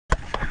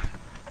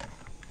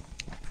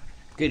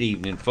Good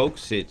evening,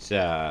 folks. It's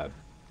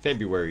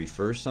February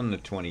 1st on the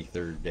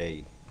 23rd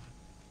day.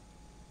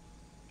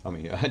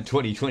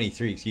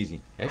 2023, excuse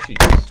me. I should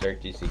just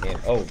start this again.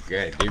 Oh,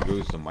 God, there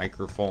goes the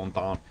microphone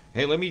down.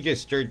 Hey, let me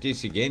just start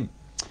this again.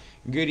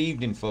 Good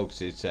evening,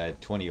 folks. It's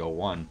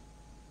 2001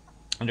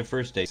 on the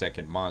first day,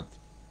 second month,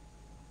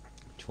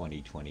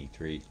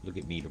 2023. Look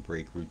at me to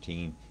break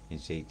routine and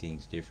say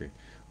things different.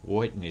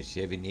 What in the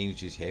seven names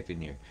just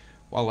happened there?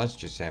 Well, let's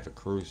just have a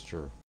cruise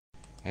through.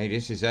 Hey,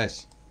 this is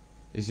us.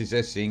 This is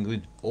us,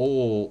 England.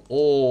 Oh,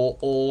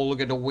 look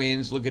at the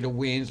winds, look at the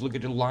winds, look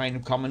at the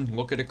line coming,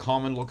 look at it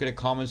coming, look at it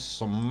coming.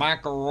 Some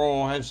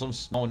mackerel, have some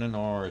snow in the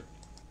north.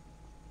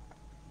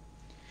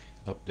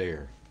 Up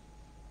there.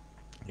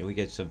 Yeah, we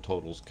get some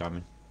totals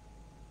coming.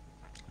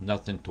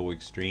 Nothing too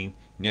extreme.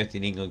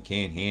 Nothing England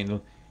can't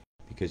handle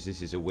because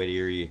this is a wet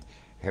area.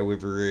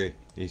 However,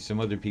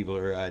 some other people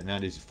are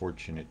not as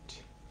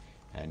fortunate.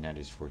 Not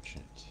as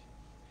fortunate.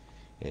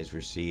 As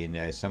we're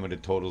seeing some of the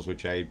totals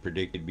which I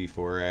predicted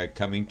before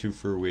coming to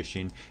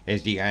fruition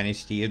as the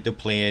honesty of the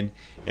plan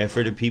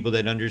for the people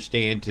that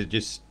understand to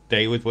just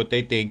stay with what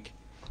they think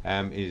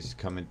is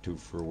coming to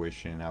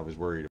fruition. I was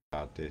worried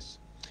about this.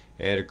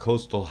 The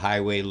coastal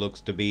highway looks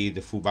to be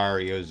the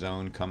Fubario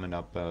zone coming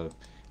up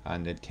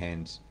on the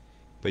 10s,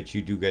 but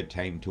you do got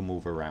time to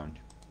move around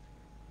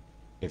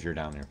if you're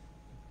down there.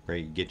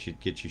 Right, get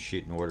your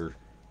shit in order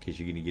because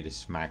you're gonna get a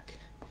smack.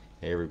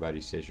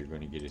 Everybody says you're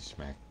gonna get a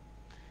smack.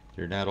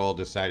 They're not all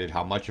decided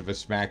how much of a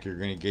smack you're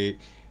going to get.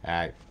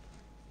 I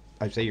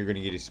say you're going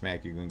to get a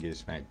smack, you're going to get a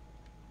smack.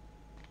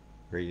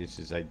 Right? This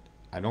is I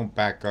don't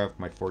back off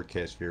my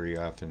forecast very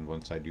often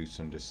once I do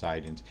some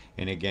decidings.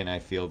 And again, I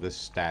feel this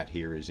stat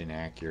here is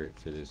inaccurate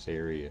for this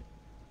area.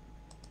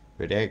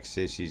 But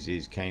Access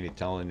is kind of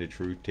telling the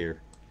truth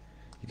here.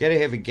 You got to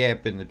have a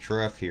gap in the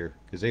trough here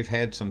because they've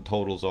had some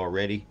totals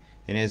already.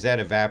 And as that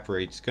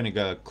evaporates, it's going to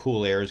go,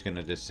 cool air is going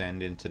to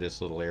descend into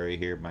this little area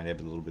here. Might have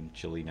a little bit of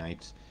chilly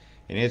nights.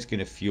 And it's going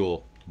to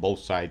fuel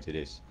both sides of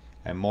this.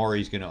 And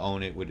Maury's going to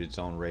own it with its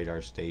own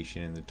radar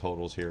station. And the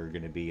totals here are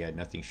going to be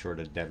nothing short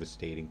of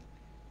devastating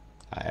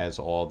as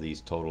all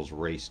these totals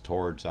race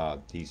towards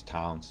these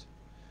towns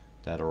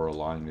that are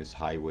along this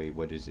highway.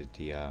 What is it?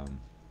 The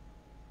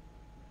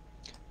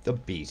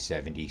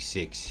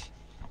B-76.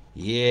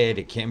 Yeah,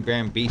 the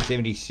Canberra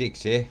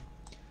B-76, eh?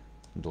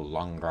 The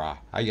Lungra.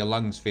 How your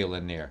lungs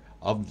feeling there?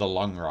 Of the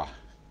Lungra.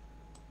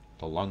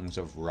 The lungs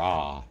of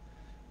Ra.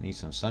 Need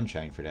some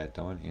sunshine for that,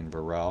 though, in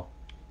Varel.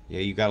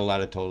 Yeah, you got a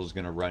lot of totals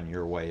going to run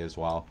your way as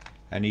well.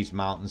 And these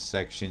mountain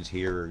sections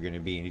here are going to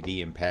be in the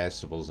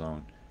impassable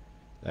zone.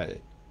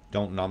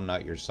 Don't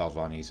numbnut yourself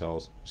on these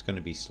hills. It's going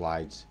to be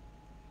slides.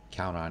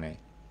 Count on it.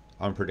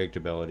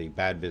 Unpredictability,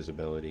 bad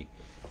visibility,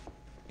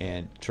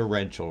 and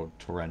torrential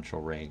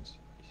rains.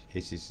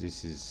 This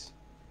is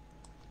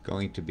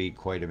going to be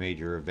quite a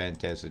major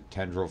event as a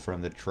tendril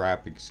from the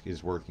tropics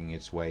is working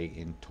its way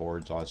in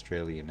towards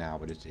Australia now,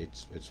 but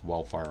it's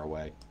well far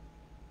away.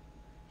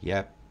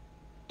 Yep.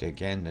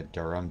 Again, the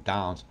Durham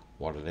Downs.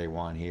 What do they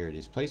want here?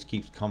 This place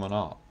keeps coming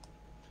up.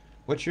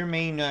 What's your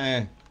main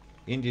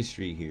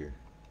industry here?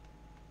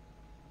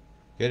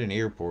 Get an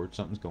airport.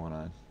 Something's going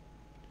on.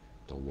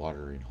 The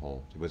watering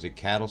hole. Was it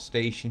cattle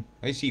station?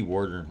 I see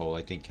watering hole.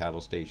 I think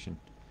cattle station.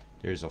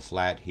 There's a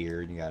flat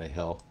here, and you got a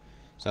hill.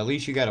 So at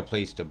least you got a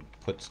place to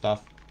put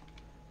stuff.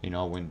 You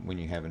know, when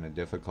you're having a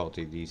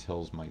difficulty, these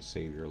hills might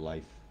save your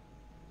life.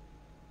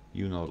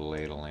 You know the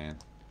lay of the land.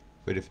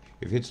 But if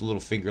it's a little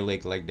finger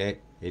lake like that,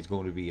 it's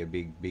going to be a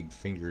big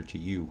finger to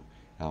you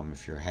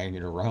if you're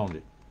hanging around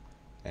it.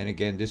 And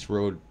again, this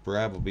road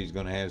probably is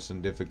going to have some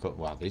difficult.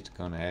 Well, it's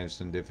going to have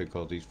some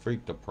difficulties.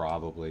 Freak the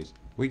probablys.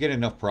 We get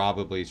enough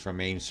probablys from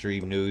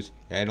mainstream news.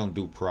 I don't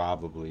do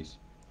probablys.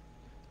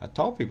 I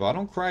told people I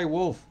don't cry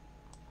wolf.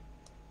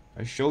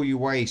 I show you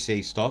why I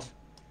say stuff.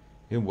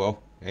 And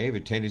well, I have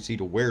a tendency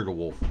to wear the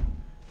wolf.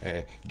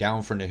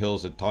 Down from the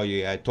hills, I tell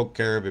you, I took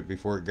care of it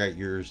before it got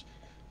yours.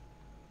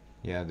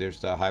 Yeah, there's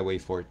the Highway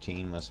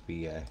 14. Must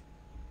be a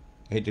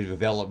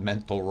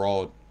developmental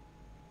road.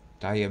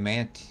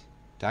 Diamantina.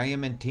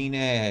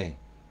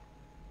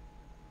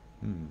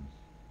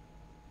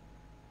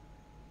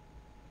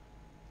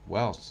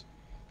 Well,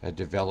 a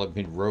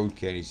development road,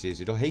 Kenny says.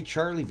 Hey,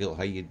 Charlieville,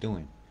 how you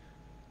doing?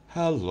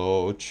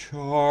 Hello,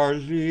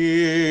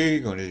 Charlie.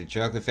 Going to the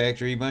chocolate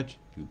factory much?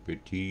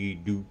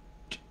 Doopity-doot.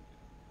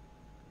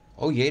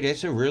 Oh, yeah,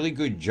 that's a really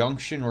good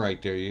junction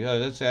right there.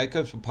 Yeah, that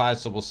comes from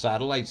possible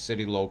satellite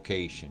city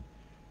location.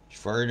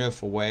 It's far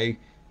enough away.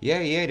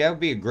 Yeah, that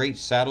would be a great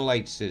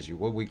satellite city.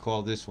 What do we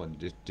call this one?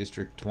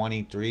 District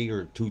 23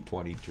 or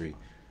 223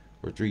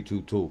 or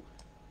 322?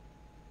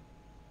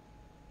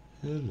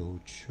 Hello,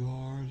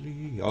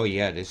 Charlie. Oh,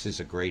 yeah, this is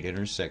a great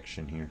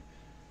intersection here.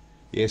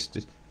 Yes,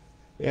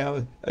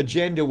 yeah,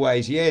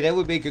 agenda-wise, yeah, that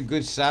would make a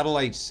good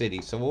satellite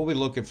city. So we'll be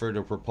looking for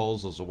the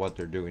proposals of what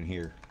they're doing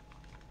here.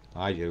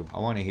 I do. I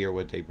want to hear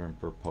what they've been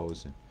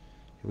proposing.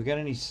 Have we got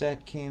any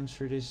sat cams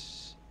for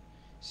this?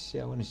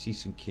 See, I want to see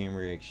some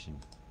camera action.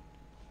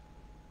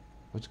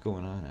 What's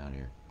going on out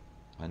here?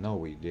 I know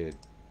we did.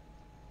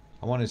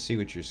 I want to see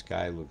what your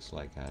sky looks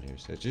like out here.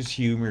 So just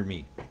humor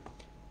me.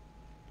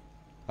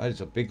 Oh,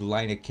 there's a big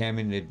line of chem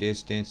in the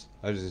distance.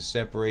 Oh, there's a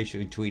separation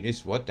between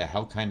this. What the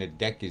hell kind of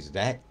deck is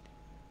that?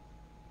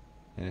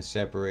 And a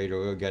separator.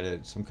 We'll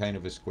get some kind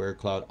of a square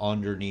cloud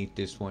underneath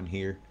this one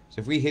here.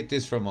 So if we hit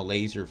this from a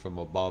laser from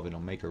above, it'll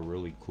make a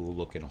really cool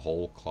looking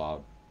hole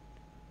cloud.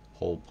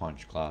 Hole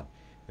punch cloud.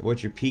 And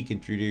what you're peeking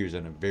through there is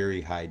on a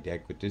very high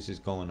deck, but this is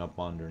going up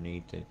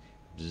underneath it.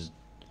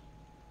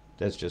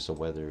 That's just a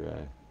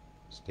weather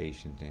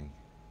station thing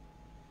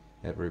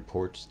that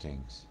reports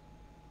things.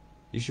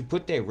 You should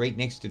put that right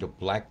next to the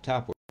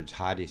blacktop where it's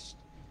hottest.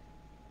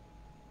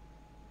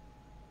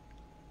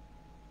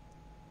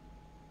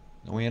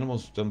 No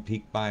animals don't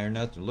peek by or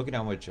nothing. Look at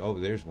how much. Oh,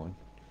 there's one.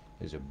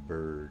 There's a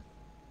bird.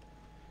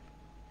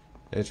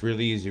 That's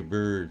really easy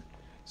bird.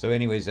 So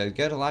anyways, I've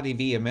got a lot of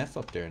EMF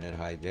up there in that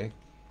high deck.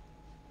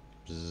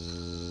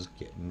 Bzzz,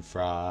 getting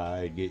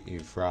fried, getting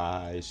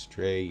fried,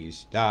 stray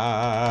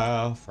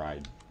style,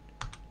 fried.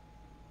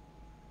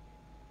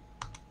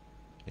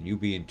 And you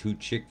being too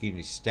chicken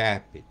to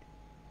stop it.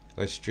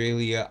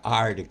 Australia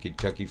are the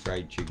Kentucky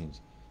Fried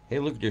Chickens. Hey,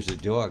 look, there's a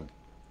dog.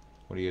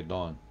 What are you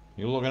doing?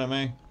 You looking at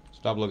me?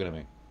 Stop looking at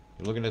me.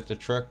 You looking at the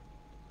truck?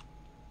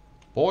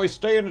 Boy,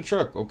 stay in the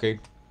truck. Okay.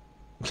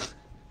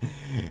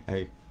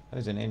 Hey,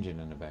 there's an engine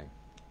in the back.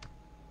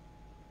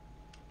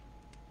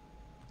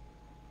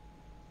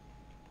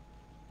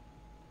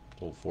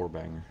 Old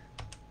four-banger.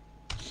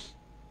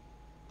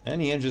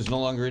 And the engine's no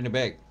longer in the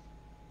back.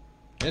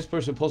 This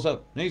person pulls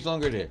up. And he's no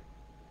longer there.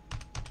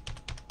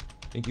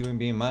 Think you ain't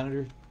being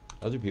monitored?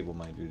 Other people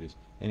might do this.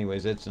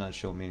 Anyways, that's not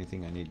showing me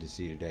anything I need to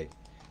see today.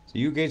 So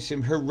you get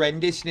some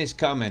horrendousness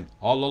coming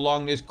all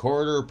along this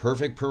corridor,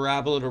 perfect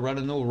parabola to run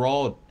a new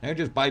road. I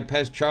just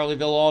bypass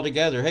Charleville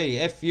altogether. Hey,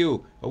 F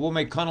you. We'll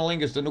make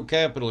Cunnilingus the new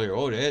capital here.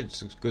 Oh,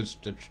 that's a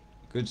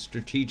good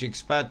strategic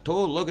spot too.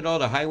 Look at all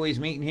the highways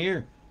meeting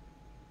here.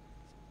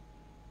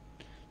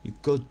 You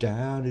go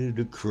down to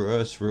the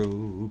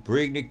crossroad,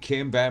 bring the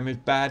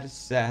cameraman by the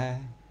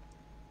side.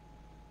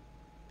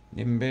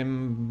 Bim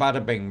bim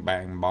bada bing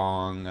bang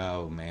bong.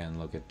 Oh man,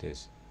 look at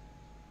this.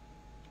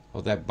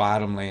 Oh, that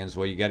bottomlands.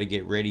 Well, you got to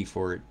get ready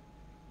for it.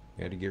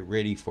 You got to get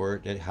ready for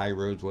it. That high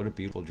road's what a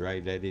beautiful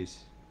drive that is.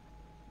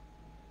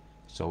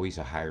 It's always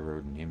a high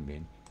road in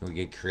Himbin. We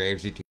get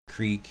crabs at the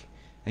creek.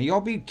 And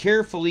y'all be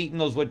careful eating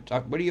those, what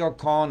do y'all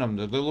calling them?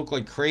 They look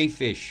like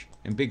crayfish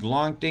and big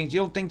long things.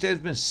 You don't think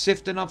that's been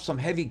sifting up some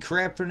heavy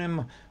crap from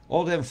them,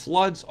 all them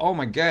floods? Oh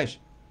my gosh.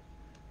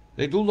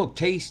 They do look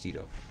tasty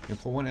though. You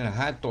put one in a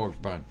hot dog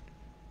bun.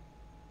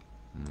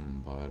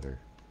 Butter.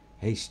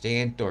 Hey,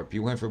 Stanthorpe,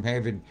 you went from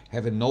having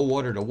no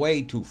water to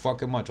way too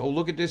fucking much. Oh,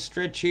 look at this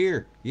stretch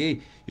here. Yeah,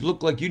 you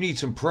look like you need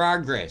some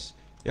progress.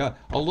 Yeah,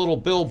 a little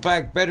Bill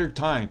back better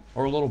time.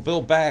 Or a little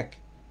Bill back.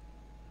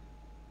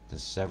 The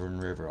Severn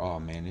River. Oh,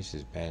 man, this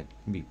is bad.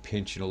 You be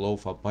pinching a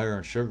loaf up there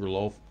on Sugar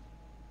Loaf.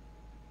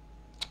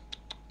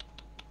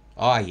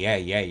 Oh, yeah.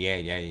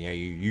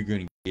 You're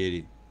going to get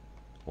it.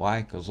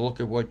 Why? Because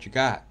look at what you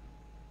got.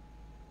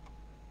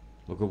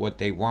 Look at what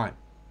they want.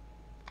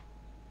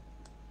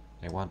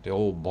 They want the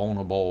old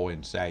bonobo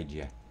inside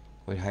you.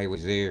 What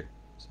highway's there?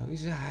 So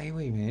it's a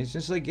highway, man. It's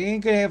just like, you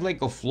ain't gonna have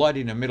like a flood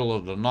in the middle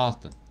of the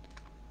nothing.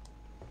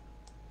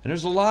 And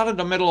there's a lot of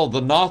the middle of the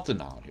nothing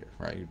out here,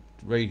 right?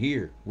 Right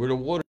here. Where the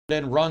water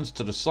then runs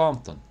to the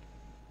something.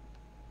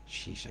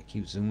 Sheesh, I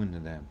keep zooming to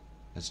them.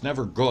 That's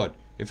never good.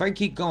 If I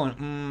keep going,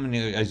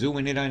 I zoom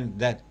in on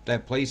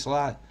that place a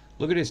lot.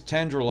 Look at this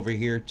tendril over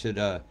here to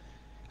the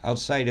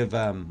outside of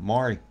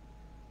Maury.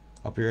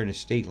 Up here in the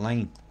state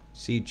lane.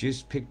 See, it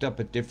just picked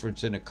up a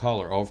difference in the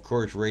color. Oh, of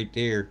course, right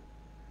there.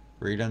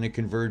 Right on the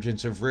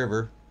convergence of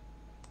river.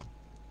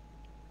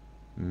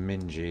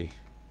 Minji.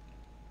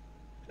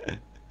 The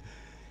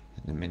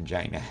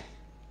Mangina.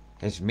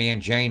 That's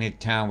Mangina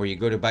town where you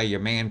go to buy your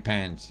man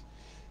pants.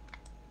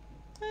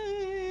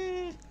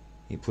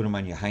 You put them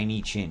on your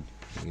hiney chin.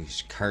 You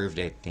just carve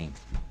that thing.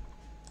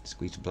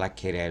 Squeeze the black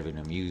cat out of it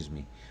and amuse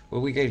me.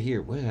 What we got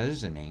here? What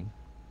is the name?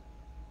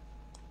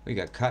 We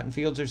got cotton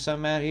fields or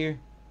something out here?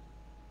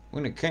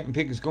 When the cotton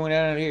pick is going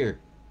out here.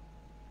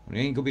 It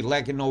ain't gonna be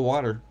lacking no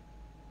water.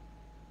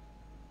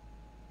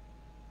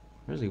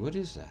 Really, what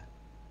is that?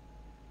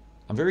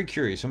 I'm very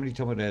curious. Somebody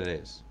tell me what that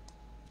is.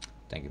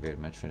 Thank you very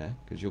much for that,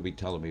 because you'll be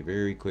telling me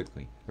very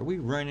quickly. Are we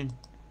running?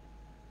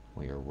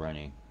 We are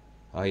running.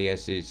 Oh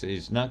yes,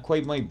 it's not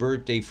quite my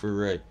birthday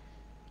for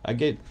I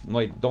get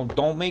like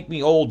don't make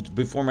me old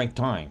before my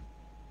time.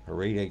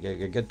 Alright, I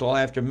get till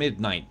after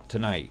midnight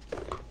tonight.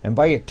 And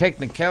by a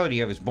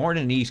technicality, I was born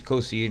in the East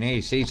Coast of the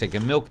United States. I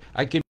can milk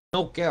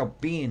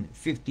out being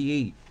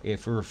 58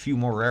 for a few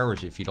more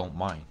hours if you don't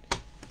mind.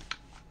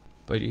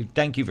 But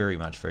thank you very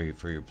much for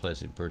your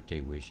pleasant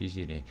birthday wishes.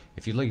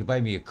 If you'd like to buy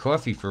me a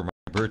coffee for my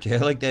birthday, I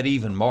like that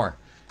even more.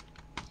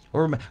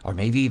 Or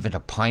maybe even a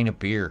pint of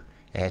beer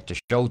at the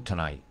show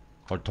tonight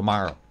or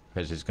tomorrow,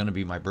 because it's going to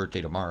be my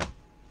birthday tomorrow.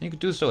 You can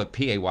do so at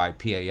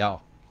paypal.me/Robert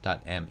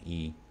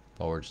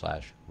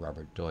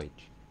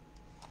Deutsch.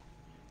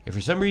 If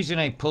for some reason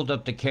I pulled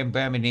up the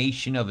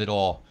combination of it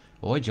all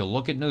Would you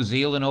look at New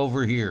Zealand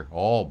over here?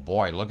 Oh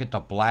boy, look at the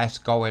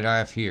blast going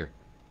off here.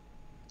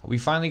 Are we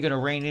finally going to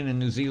rein in a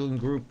New Zealand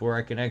group where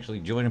I can actually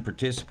join and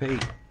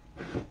participate?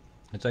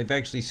 As I've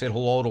actually said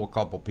hello to a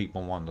couple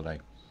people one today.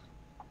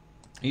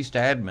 I used to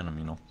admin them,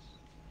 you know.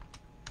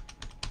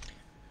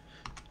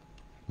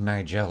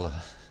 Nigella.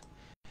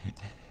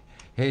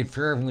 Hey,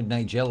 fair with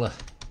Nigella.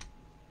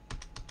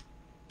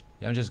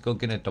 Yeah, I'm just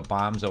looking at the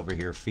bombs over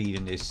here,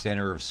 feeding this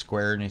center of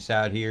squareness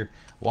out here,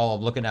 while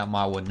I'm looking at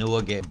my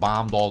Wanua get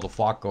bombed all the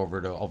fuck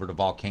over the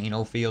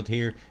volcano field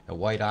here, the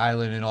White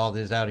Island and all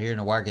this out here in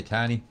the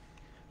Wakatani.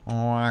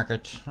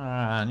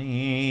 Wakatani.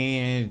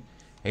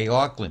 Hey,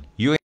 Auckland,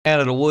 you ain't out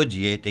of the woods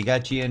yet. They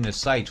got you in the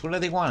sights. What do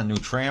they want? A new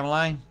tram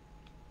line?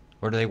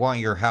 Or do they want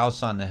your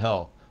house on the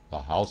hill? The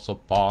house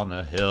upon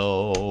the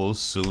hill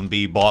soon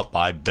be bought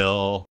by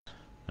Bill.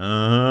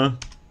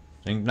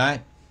 Think not?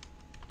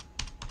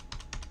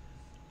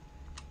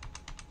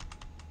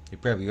 They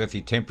probably give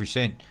you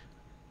 10%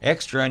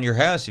 extra on your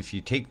house if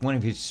you take one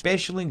of his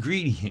special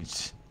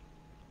ingredients.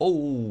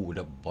 Oh,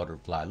 the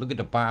butterfly. Look at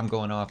the bomb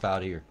going off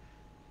out here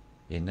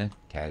in the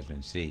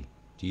Tasman Sea.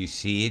 Do you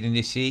see it in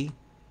the sea?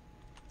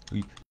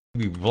 You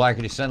be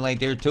blocking the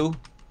sunlight there too?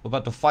 What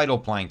about the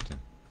phytoplankton?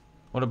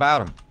 What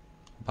about them?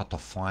 What about the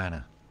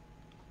fauna?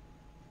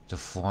 The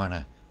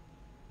fauna.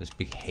 This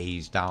big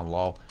haze down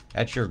low.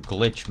 That's your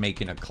glitch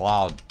making a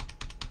cloud.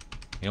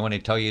 You know when they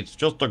tell you it's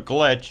just a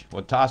glitch.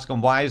 Well,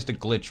 Toscan, why is the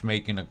glitch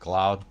making a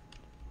cloud?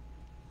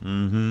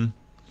 Someone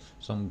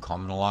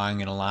coming along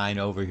in a line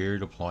over here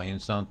deploying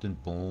something.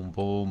 Boom,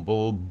 boom,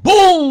 boom,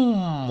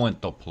 boom!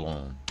 Went the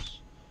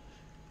plumes.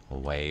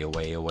 Away,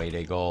 away, away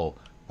they go.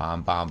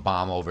 Bomb, bomb,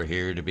 bomb over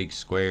here. The big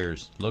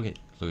squares. Look at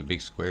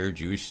big square.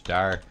 Jewish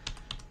star.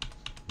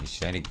 The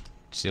shiny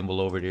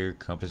symbol over there.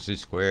 Compasses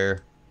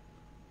square.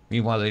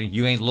 Meanwhile,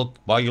 you ain't look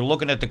while you're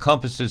looking at the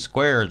compasses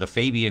square. The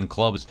Fabian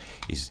Club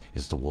is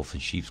the wolf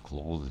in sheep's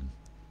clothing.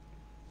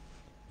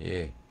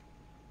 Yeah.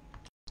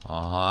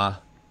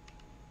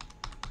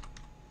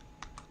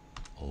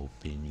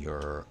 Open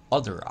your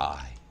other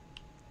eye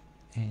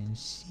and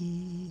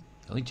see.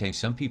 The only time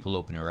some people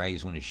open their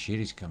eyes when the shit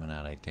is coming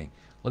out, I think.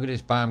 Look at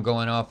this bomb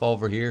going off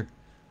over here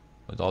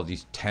with all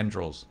these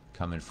tendrils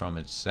coming from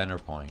its center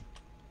point.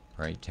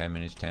 Right, 10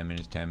 minutes, 10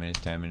 minutes, 10 minutes,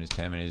 10 minutes,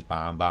 10 minutes,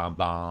 bomb, bomb,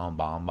 bomb,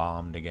 bomb,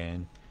 bombed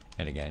again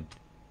and again.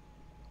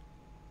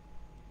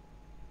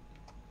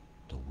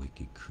 The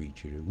wicked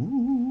creature.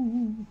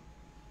 Ooh.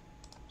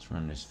 Let's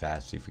run this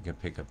fast, see if we can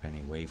pick up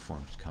any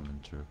waveforms coming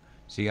through.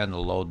 See on the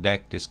low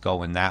deck, this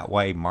going that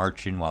way,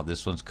 marching while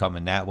this one's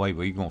coming that way,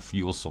 but you're going to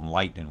fuel some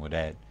lightning with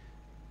that.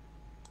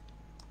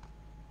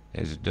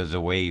 As it does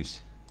the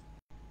waves.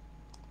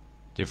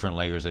 Different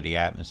layers of the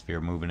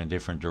atmosphere moving in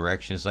different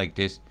directions like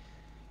this.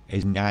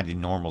 Is not a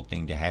normal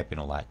thing to happen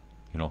a lot,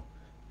 you know.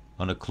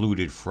 An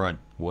occluded front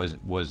was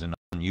an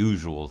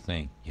unusual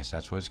thing. Yes,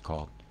 that's what it's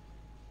called.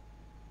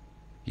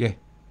 Yeah,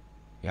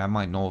 I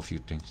might know a few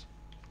things.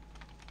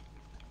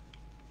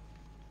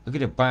 Look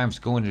at the bombs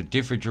going in a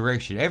different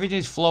direction.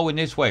 Everything's flowing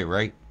this way,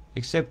 right?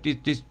 Except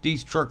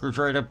these truckers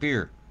right up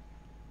here.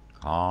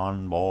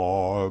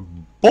 Convoy,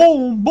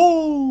 boom,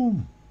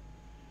 boom.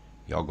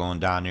 Y'all going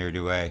down there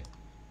to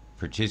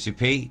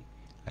participate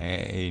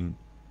and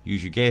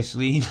use your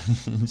gasoline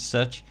and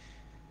such.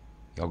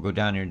 Y'all go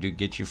down there and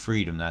get your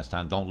freedom last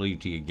time. Don't leave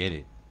till you get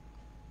it.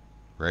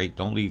 Right?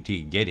 Don't leave till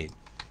you get it.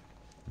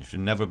 There should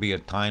never be a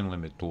time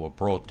limit to a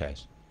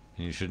protest.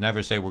 And you should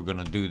never say we're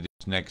going to do this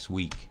next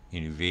week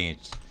in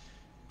advance.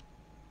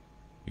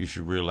 You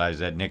should realize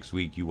that next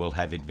week you will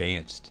have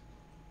advanced.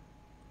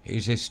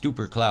 Here's a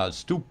stupor cloud.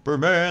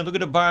 Superman! Look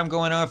at the bomb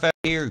going off out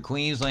here in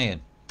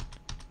Queensland.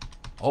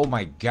 Oh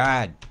my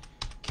God.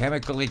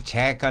 Chemical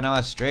attack on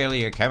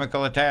Australia.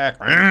 Chemical attack.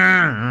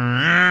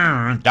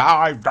 Dive,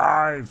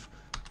 dive.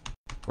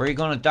 Where are you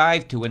going to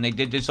dive to when they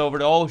did this over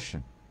the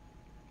ocean?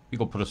 You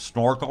go put a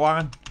snorkel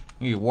on?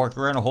 You walk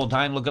around the whole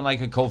time looking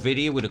like a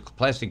COVIDia with a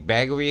plastic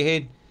bag over your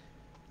head?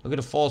 Look at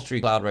the Fall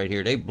Street cloud right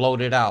here. They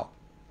blowed it out.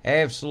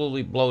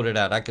 Absolutely blowed it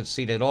out. I could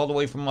see that all the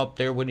way from up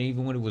there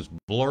even when it was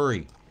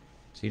blurry.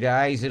 See the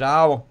eyes of the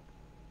owl?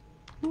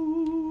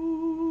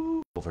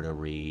 Ooh. Over the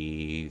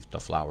reef. The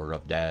flower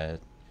of death.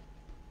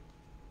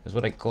 That's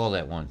what I call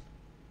that one.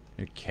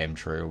 A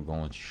chemtrail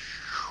going.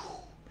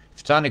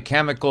 If it's on the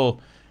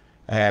chemical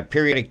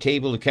periodic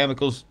table of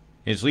chemicals,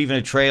 it's leaving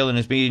a trail and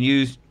it's being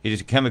used. It is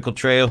a chemical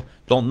trail.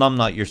 Don't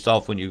numbnut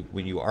yourself when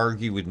you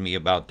argue with me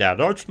about that.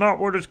 That's not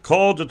what it's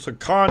called. It's a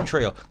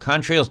contrail.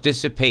 Contrails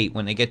dissipate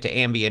when they get to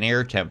ambient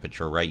air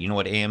temperature, right? You know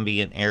what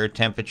ambient air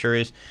temperature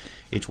is?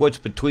 It's what's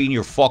between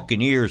your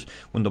fucking ears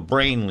when the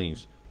brain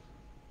leaves.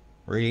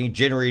 Or it ain't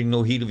generating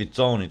no heat of its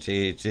own.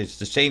 It's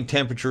the same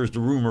temperature as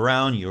the room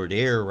around you or the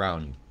air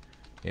around you.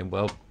 And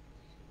well,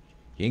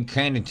 you ain't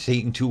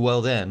condensating too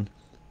well then.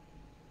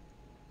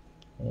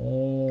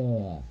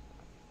 Oh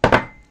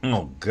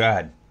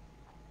God.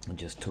 I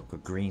just took a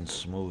green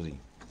smoothie.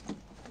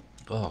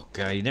 Oh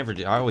God, you never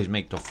did. I always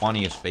make the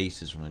funniest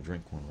faces when I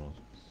drink one of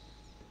those.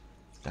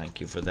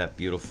 Thank you for that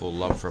beautiful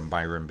love from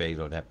Byron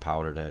Beto. That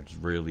powder that's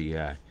really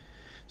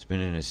It's been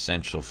an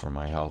essential for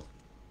my health.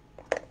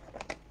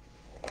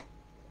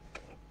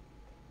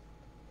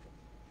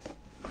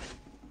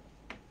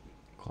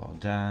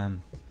 Called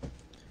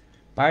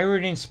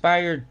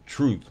Byron-inspired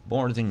truth,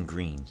 more than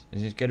greens.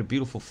 And it's got a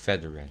beautiful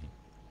feather in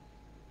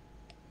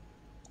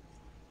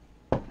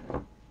it.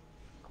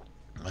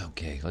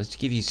 Okay, let's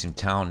give you some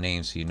town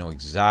names so you know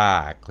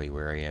exactly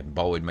where I am.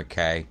 Bowen,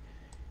 Mackay.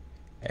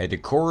 At the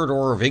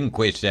corridor of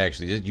inquest,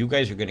 actually. You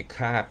guys are going to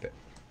cop it.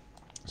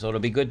 So it'll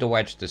be good to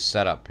watch the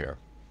setup here.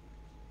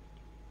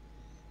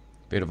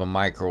 Bit of a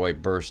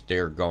microwave burst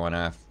there going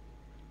off.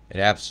 It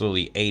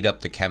absolutely ate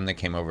up the chem that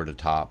came over the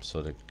top,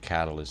 so the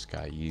catalyst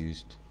got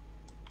used.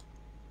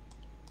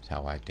 That's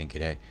how I think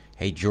it is.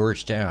 Hey,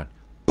 Georgetown.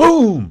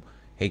 Boom!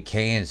 Hey,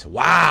 Cairns.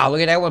 Wow,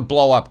 look at that one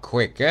blow up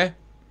quick, eh?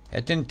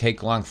 That didn't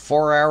take long.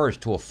 4 hours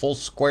to a full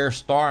square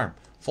storm.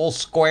 Full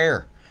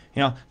square.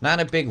 You know, not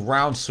a big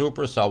round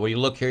supercell where you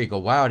look here, you go,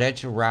 wow,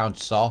 that's a round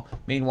cell.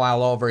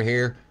 Meanwhile, over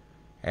here,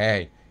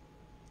 hey,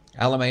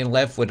 Alamein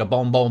left with a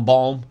boom, boom,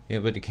 boom. Yeah,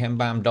 with the chem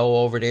bomb dough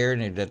over there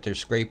and that they're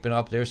scraping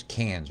up. There's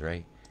cans,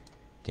 right?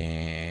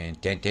 Boom,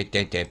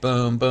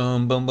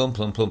 boom, boom, boom,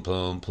 plum, plum,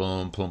 plum,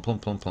 plum, plum, plum,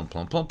 plum, plum, plum,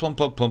 plum, plum,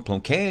 plum, plum, plum,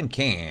 can,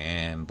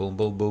 boom,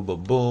 boom, boom,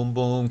 boom, boom,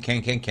 boom,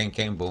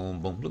 can, boom,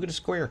 boom. Look at the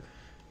square.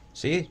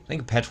 See?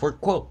 Think of patchwork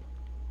quilt.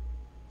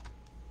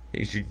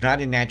 It's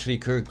not a naturally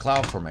occurring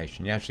cloud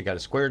formation. You actually got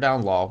a square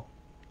down low.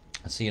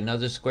 I see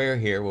another square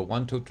here with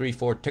 1, 2, 3,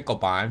 4 tickle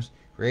bombs.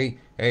 Right?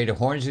 Hey, the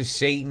horns of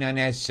Satan on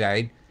that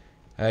side.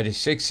 The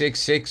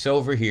 666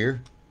 over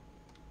here.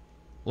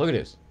 Look at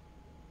this.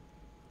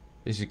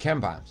 This is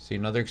chem bombs. See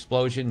another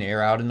explosion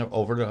there out in the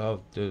over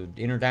the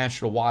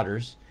international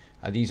waters.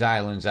 These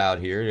islands out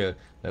here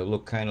that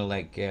look kind of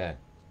like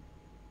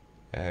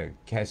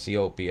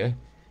Cassiopeia.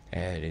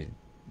 The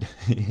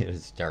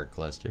star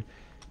cluster.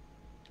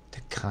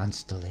 The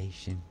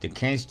constellation. The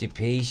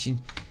constipation.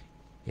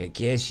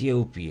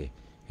 Cassiopeia.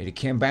 The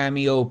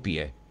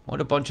Cambamiopia. What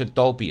a bunch of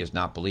dopias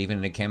not believing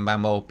in the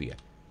Cambamopia.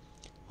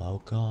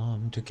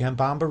 Welcome to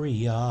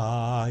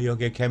Cambambaria. You'll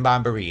get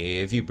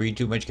Cambambaria if you breathe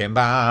too much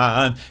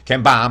Cambam.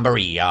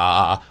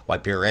 Cambambaria.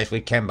 Wipe your ass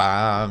with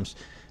Cambombs.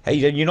 Hey,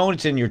 you know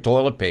what's in your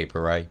toilet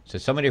paper, right? So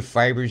some of the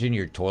fibers in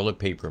your toilet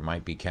paper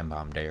might be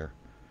Cambom there.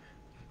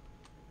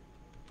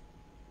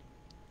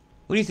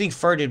 What do you think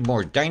farted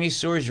more,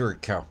 dinosaurs or a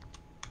cow?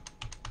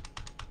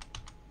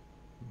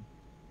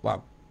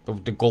 Well,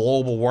 the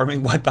global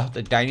warming wiped out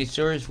the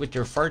dinosaurs with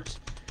their farts?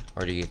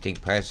 Or do you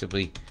think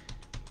possibly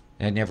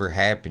that never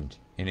happened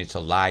and it's a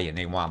lie and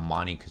they want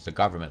money because the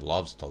government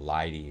loves to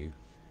lie to you?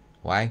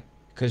 Why?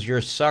 Because you're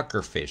a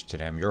sucker fish to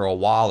them. You're a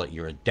wallet.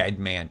 You're a dead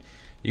man.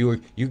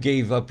 You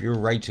gave up your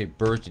rights at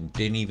birth and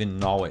didn't even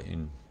know it.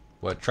 And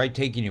well, try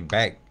taking him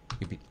back.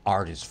 He'd be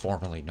artist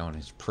formerly known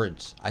as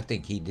Prince. I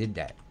think he did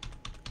that.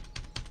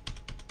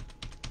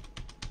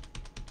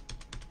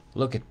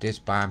 Look at this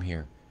bomb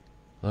here.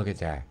 Look at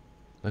that.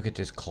 Look at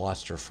this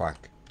clusterfuck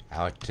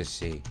out to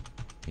sea.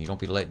 You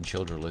don't be letting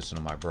children listen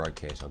to my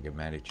broadcast. I'll get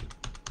mad at you.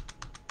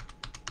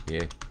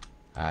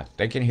 Yeah.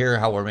 They can hear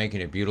how we're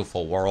making a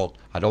beautiful world.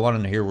 I don't want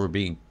them to hear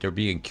they're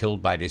being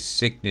killed by this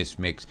sickness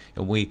mix,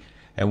 and we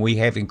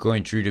haven't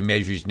gone through the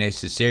measures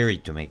necessary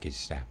to make it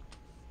stop.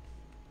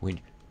 When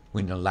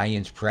the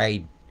lion's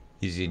pride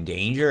is in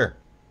danger,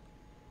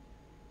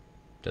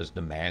 does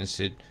the man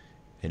sit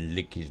and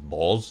lick his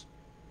balls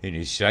in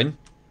his sun,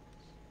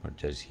 or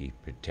does he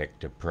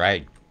protect the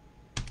pride?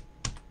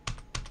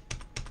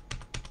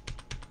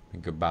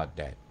 Think about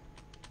that.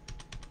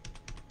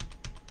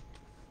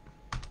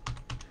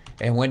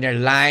 And when they're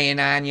lying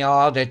on you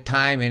all the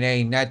time, it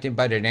ain't nothing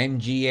but an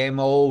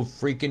MGMO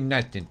freaking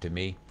nothing to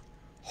me.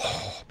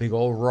 Big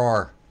old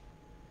roar.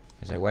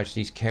 As I watch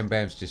these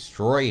chembombs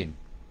destroying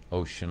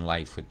ocean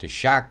life with the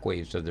shock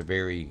waves of the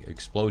very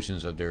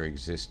explosions of their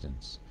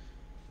existence.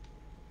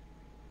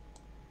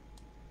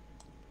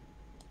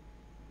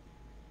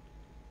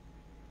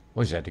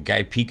 What is that, the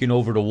guy peeking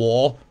over the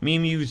wall?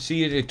 Maybe you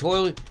see it in the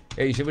toilet?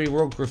 Hey, somebody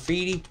wrote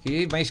graffiti?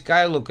 Hey, my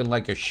sky looking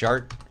like a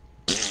shark.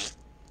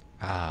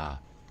 Ah.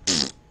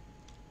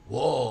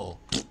 Whoa.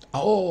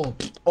 Oh.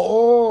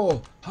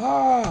 Oh.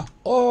 Ah.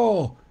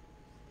 Oh.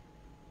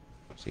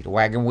 See the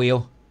wagon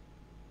wheel?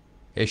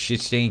 That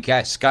shit's staying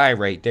sky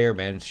right there,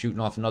 man. It's shooting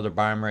off another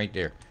bomb right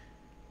there.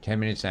 10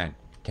 minutes on.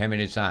 10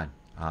 minutes on.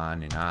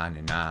 On and on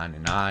and on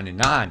and on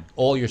and on.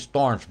 All your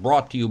storms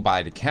brought to you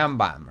by the chem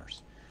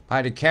bombers.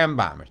 By the chem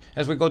bombers.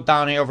 As we go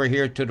down over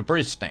here to the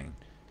Bristane.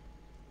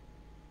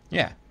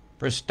 Yeah,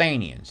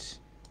 Bristanians.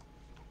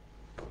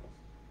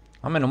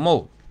 I'm in a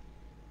mood.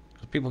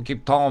 People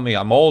keep telling me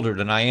I'm older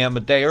than I am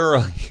a day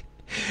early.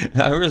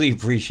 I really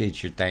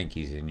appreciate your thank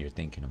yous and your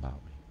thinking about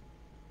me.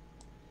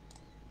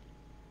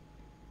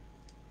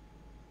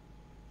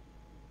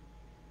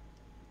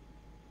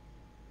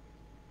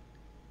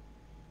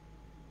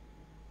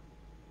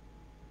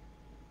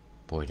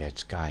 Boy, that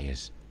sky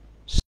is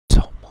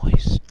so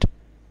moist.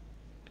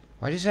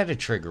 Why is that a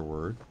trigger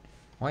word?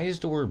 Why is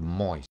the word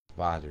moist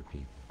bother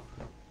people?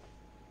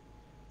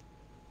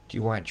 Do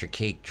you want your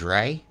cake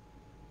dry?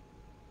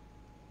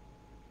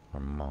 or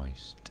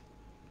moist?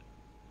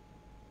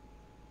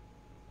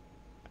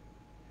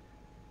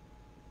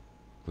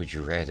 Would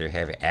you rather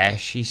have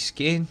ashy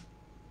skin?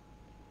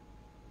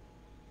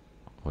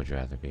 Or would you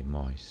rather be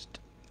moist?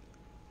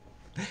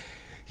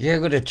 Yeah, I'm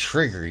going to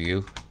trigger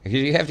you. Because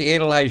you have to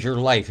analyze your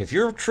life. If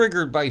you're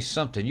triggered by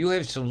something, you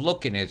have some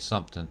looking at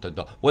something to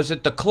do. Was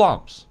it the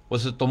clumps?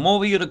 Was it the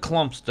movie of the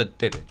clumps that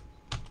did it?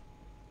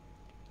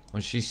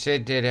 When she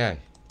said that,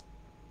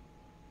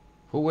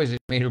 who was it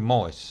made her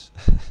moist?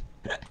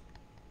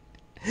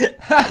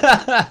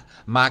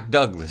 Mark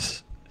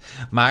Douglas.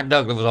 Mark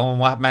Douglas was on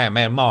White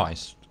Man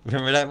Moist.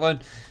 Remember that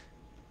one?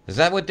 Is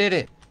that what did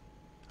it?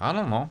 I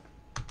don't know.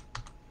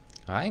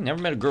 I ain't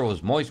never met a girl who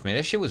was moist, man.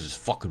 That shit was just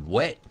fucking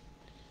wet.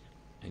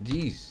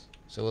 Jeez.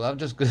 So I'm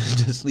just gonna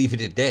just leave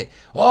it at that.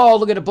 Oh,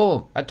 look at the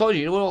boom. I told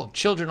you, little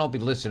children don't be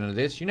listening to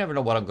this. You never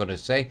know what I'm gonna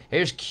say.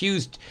 There's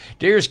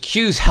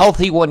Q's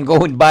healthy one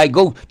going by.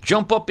 Go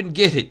jump up and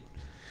get it.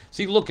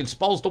 See, look, it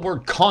spells the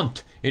word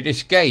cunt in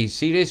this guy.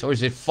 See this? Or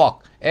is it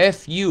fuck?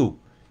 F-U.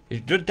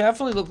 It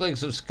definitely look like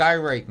some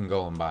skywriting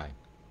going by.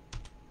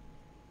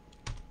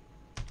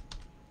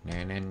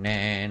 Na na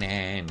na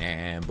na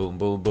na, boom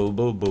boom boom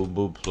boom boom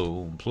boom,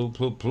 plume plume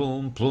plume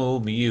plume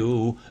plume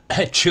you,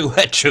 achoo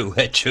achoo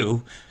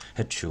achoo,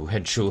 achoo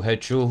achoo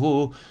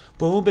achoo,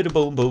 boom bida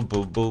boom boom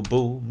boom boom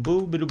boom,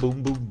 boom bida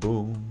boom boom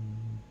boom,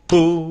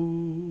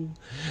 boom.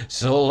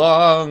 So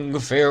long,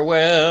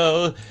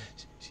 farewell.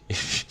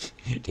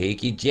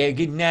 Take it, yeah,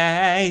 good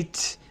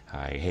night.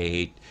 I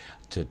hate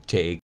to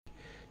take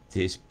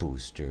this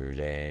booster,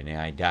 then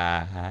I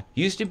die.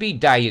 Used to be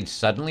dying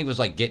suddenly. It was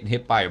like getting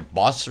hit by a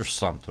bus or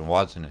something,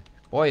 wasn't it?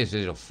 Boy, is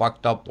it a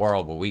fucked up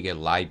world where we get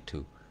lied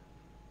to.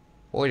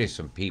 Boy, there's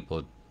some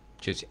people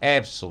just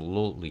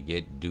absolutely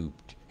get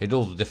duped.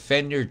 It'll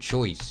defend their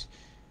choice.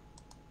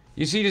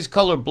 You see this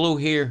color blue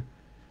here?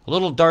 A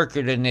little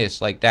darker than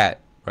this, like that.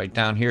 Right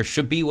down here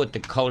should be what the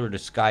color of the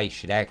sky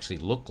should actually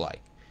look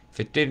like. If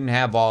it didn't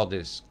have all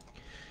this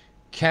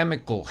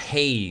chemical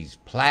haze,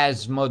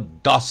 plasma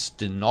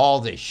dust, and all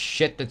this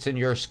shit that's in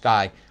your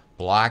sky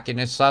blocking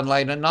the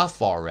sunlight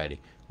enough already.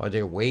 Or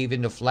they're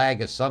waving the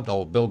flag of something.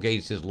 Oh, Bill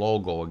Gates' his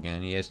logo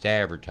again. He has to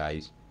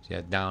advertise. See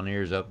that down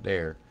here is up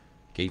there.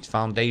 Gates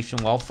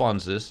Foundation well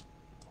funds this.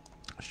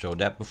 I showed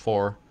that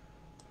before.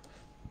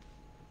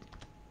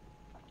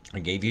 I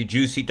gave you a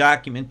juicy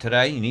document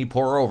today. You need to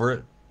pour over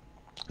it.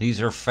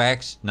 These are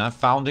facts, not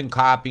found in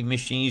copy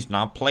machines,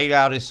 not played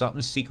out as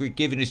something secret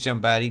given to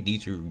somebody.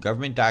 These are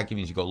government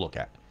documents you go look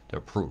at. They're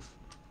proof,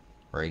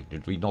 right?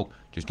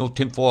 There's no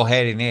tinfoil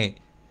hat in it.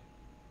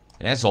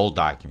 And that's an old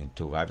document,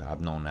 too.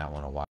 I've known that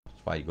one a while.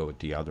 That's why you go with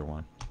the other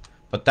one.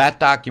 But that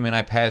document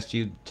I passed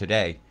you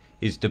today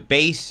is the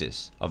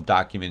basis of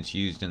documents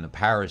used in the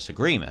Paris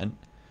Agreement,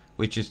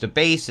 which is the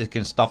basic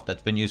and stuff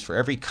that's been used for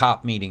every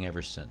COP meeting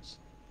ever since.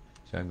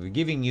 So I'm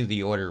giving you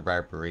the order of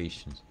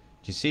operations.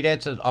 You see,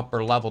 that's an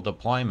upper level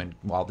deployment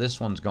while this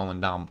one's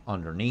going down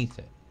underneath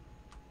it.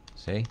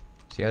 See?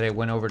 See how they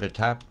went over the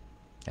top?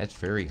 That's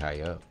very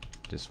high up.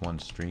 This one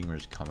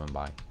streamer's coming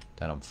by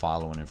that I'm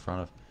following in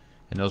front of.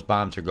 And those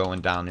bombs are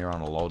going down there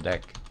on a low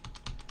deck.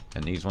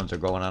 And these ones are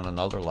going on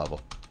another level.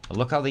 And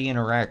look how they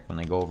interact when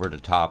they go over the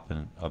top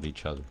of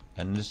each other.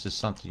 And this is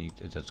something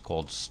that's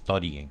called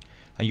studying.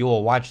 And you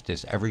will watch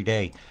this every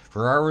day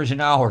for hours and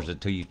hours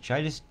until you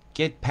try to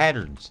get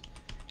patterns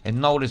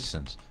and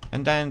notices.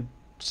 And then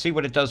see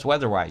what it does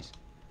weather-wise.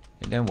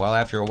 And then, well,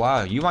 after a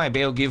while, you might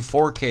be able to give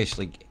forecasts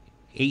like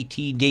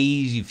 18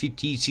 days,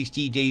 15,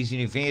 16 days in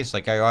advance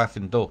like I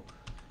often do.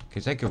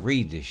 Because I could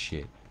read this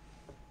shit.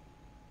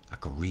 I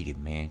could read it,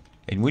 man.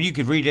 And when you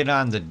could read it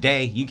on the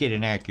day, you get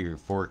an accurate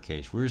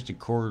forecast. Where's the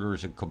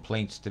corridors of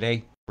complaints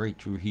today? Right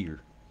through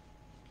here.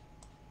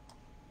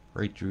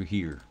 Right through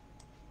here.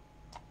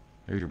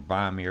 There's your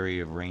bomb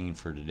area of rain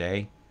for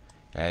today.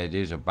 It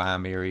is a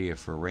bomb area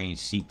for rain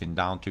seeping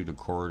down through the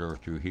corridor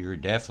through here.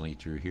 Definitely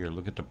through here.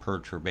 Look at the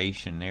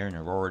perturbation there, and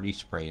they're already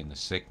spraying the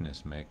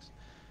sickness mix.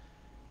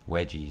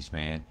 Wedgies,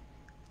 man.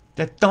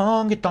 That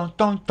dong, dong,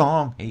 dong,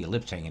 dong. Hey, your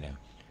lips hanging out.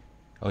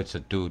 Oh, it's a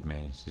dude,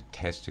 man. It's a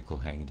testicle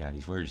hanging down.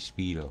 He's wearing a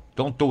Speedo.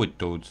 Don't do it,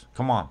 dudes.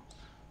 Come on.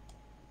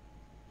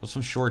 Put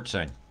some shorts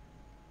in.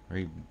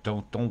 Or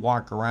don't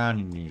walk around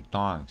in your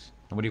thongs.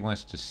 Nobody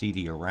wants to see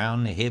the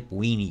around the hip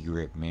weenie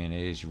grip, man.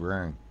 It is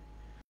wrong.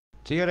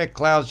 See how that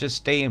clouds just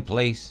stay in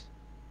place?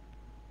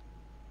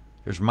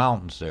 There's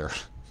mountains there.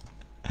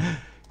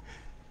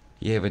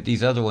 Yeah, but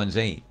these other ones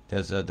ain't.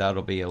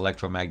 That'll be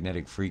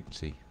electromagnetic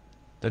frequency.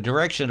 The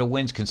direction of the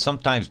winds can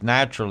sometimes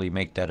naturally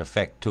make that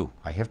effect too.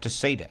 I have to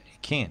say that.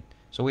 It can.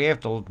 So we have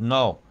to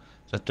know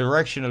that the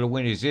direction of the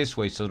wind is this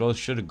way, so those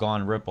should have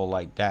gone ripple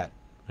like that.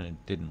 And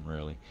it didn't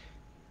really.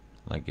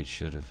 Like it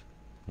should have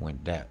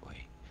went that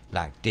way.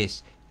 Like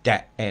this,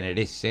 that, and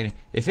this. And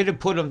if it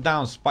had put them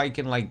down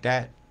spiking like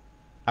that,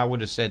 I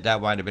would have said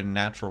that might have been a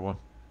natural one.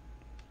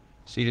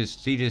 See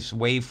this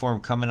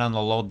waveform coming on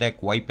the low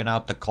deck, wiping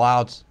out the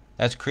clouds?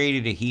 That's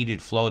created a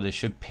heated flow that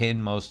should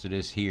pin most of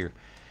this here.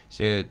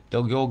 So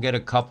they'll go get a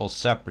couple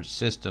separate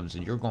systems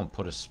and you're going to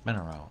put a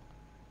spinner out.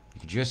 You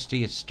can just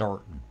see it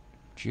starting.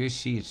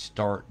 Just see it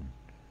starting.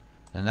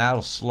 And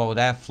that'll slow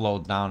that flow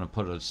down and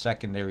put a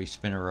secondary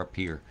spinner up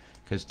here.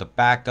 Because the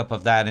backup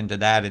of that into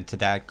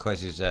that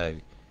causes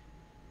a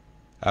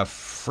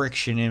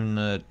friction in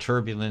the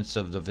turbulence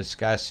of the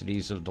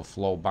viscosities of the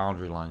flow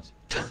boundary lines.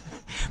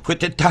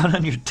 Put that down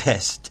on your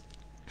test.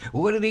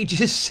 What did he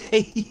just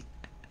say?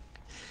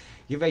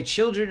 If my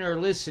children are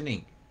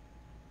listening,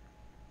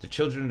 the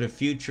children of the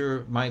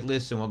future might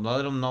listen. Well,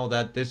 let them know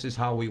that this is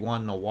how we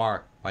won the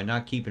war. By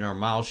not keeping our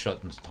mouths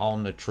shut and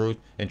telling the truth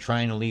and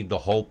trying to leave the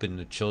hope in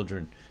the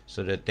children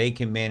so that they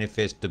can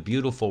manifest the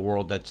beautiful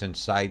world that's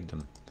inside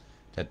them,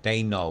 that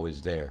they know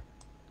is there.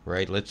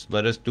 Right?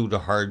 Let us do the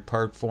hard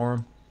part for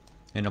them.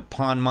 And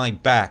upon my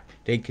back,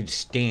 they could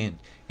stand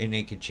and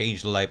they could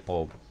change the light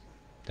bulb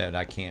that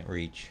I can't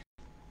reach.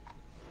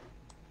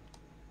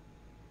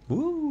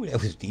 Woo, that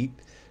was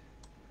deep.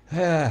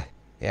 Yeah,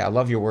 I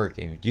love your work,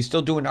 Amy. Do you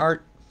still doing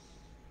art?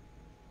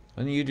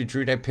 Wasn't you that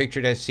drew that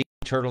picture, that sea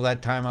turtle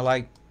that time I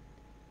liked?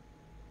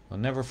 I'll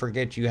never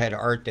forget you had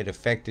art that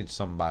affected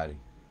somebody.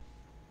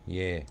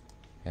 Yeah.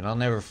 And I'll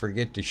never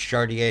forget the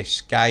shardy-ass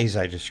skies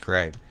I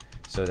described.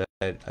 So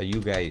that you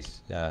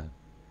guys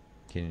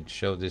can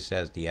show this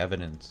as the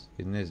evidence.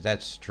 And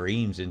that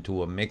streams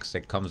into a mix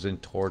that comes in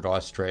toward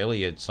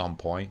Australia at some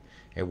point.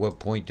 At what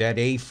point that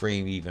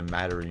A-frame even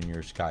mattered in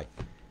your sky?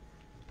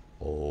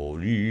 Oh,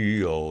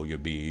 Leo, you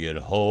be at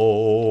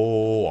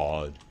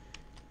home.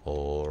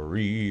 Oh,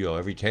 Rio,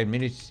 every 10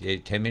 minutes,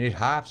 10-minute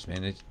hops,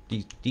 man.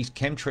 These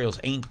chemtrails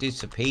ain't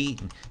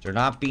dissipating. They're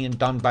not being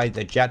done by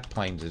the jet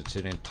planes. It's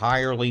an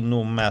entirely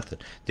new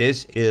method.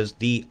 This is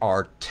the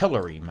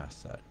artillery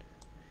method.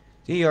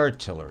 The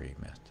artillery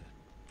method.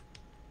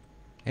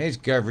 As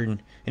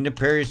governed in the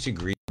Paris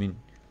Agreement,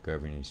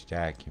 governance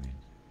document.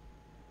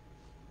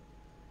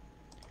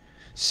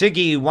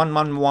 Siggy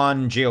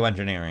 111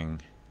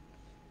 Geoengineering.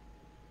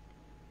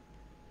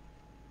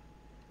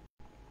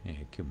 Yeah,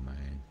 come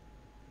on.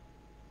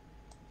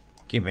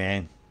 Come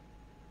on.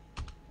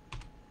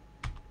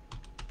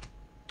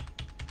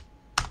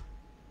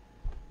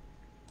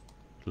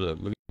 Look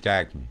at the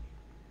document.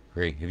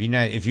 Great.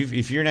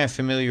 If you're not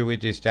familiar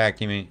with this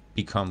document,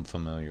 become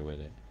familiar with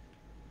it.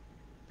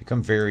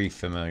 Become very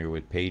familiar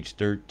with page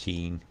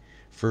 13,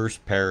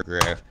 first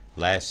paragraph,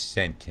 last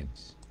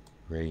sentence.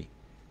 Great.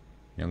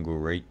 Then go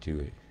right to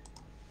it.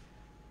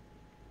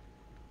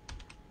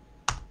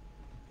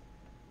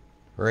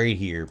 Right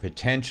here,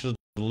 potential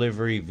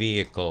delivery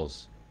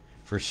vehicles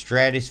for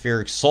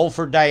stratospheric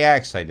sulfur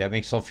dioxide, that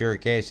makes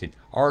sulfuric acid,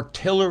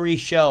 artillery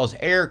shells,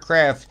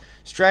 aircraft,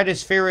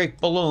 stratospheric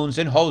balloons,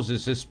 and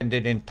hoses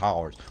suspended in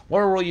towers.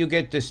 Where will you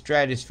get the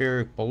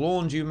stratospheric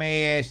balloons, you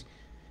may ask?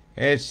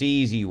 That's the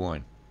easy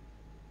one.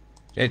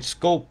 That's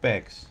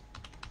Scopex.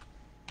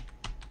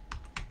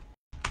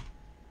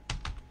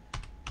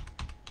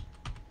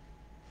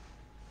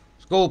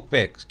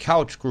 Scopex,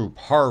 Couch Group,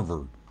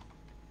 Harvard.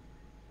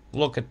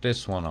 Look at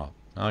this one up.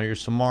 Now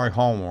here's some more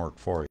homework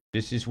for you.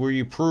 This is where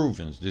you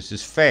proven. This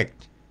is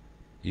fact.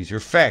 These are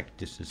fact.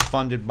 This is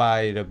funded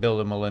by the Bill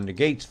and Melinda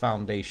Gates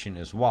Foundation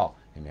as well.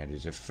 And that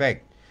is a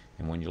fact.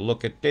 And when you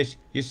look at this,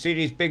 you see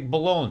these big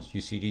balloons. You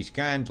see these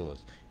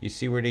gondolas. You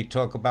see where they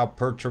talk about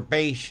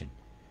perturbation.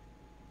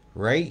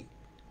 Right?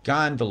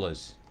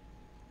 Gondolas.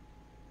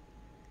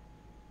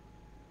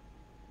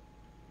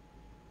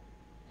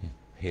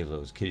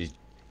 Halos.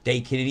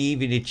 They can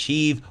even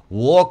achieve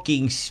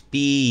walking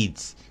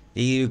speeds.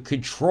 They're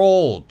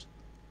controlled,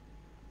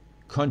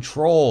 and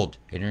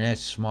they're that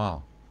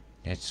small.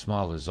 That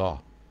small is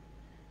all.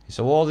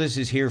 So all this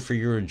is here for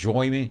your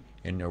enjoyment,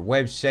 and their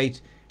websites,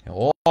 and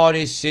all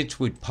this sits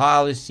with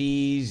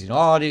policies, and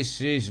all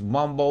this is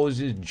mumbos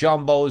and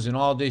jumbos, and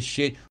all this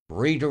shit,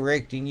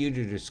 redirecting you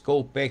to the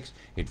Scopex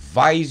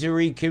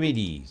advisory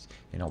committees.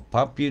 And I'll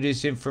pump you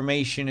this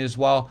information as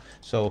well,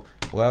 so,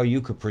 well, you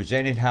could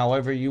present it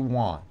however you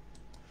want.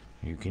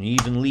 You can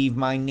even leave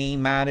my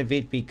name out of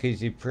it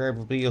because it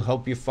probably will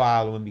help you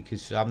follow him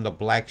because I'm the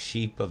black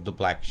sheep of the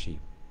black sheep.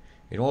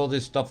 And all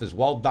this stuff is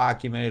well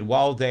documented,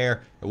 well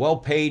there, well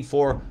paid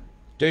for.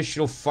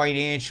 Additional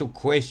financial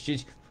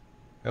questions.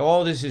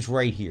 All this is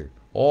right here.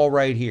 All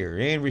right here.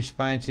 And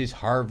responses,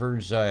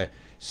 Harvard's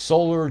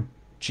Solar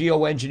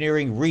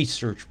Geoengineering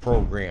Research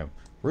Program.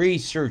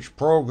 Research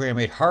program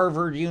at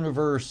Harvard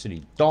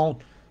University. Don't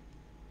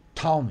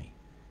tell me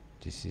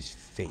this is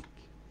fake.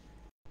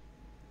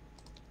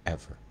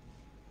 Ever.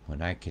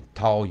 When I can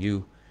tell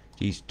you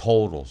these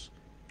totals.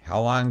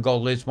 How long ago,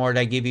 Lismore, did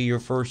I give you your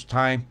first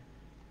time?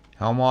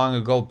 How long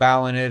ago,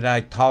 Ballin, did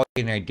I tell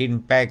you and I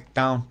didn't back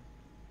down?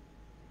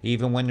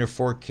 Even when their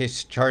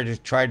forecasts try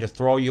to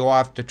throw you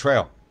off the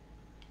trail.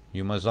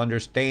 You must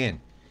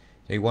understand.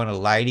 They want to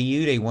lie to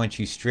you. They want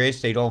you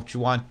stressed. They don't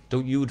want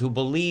you to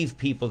believe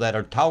people that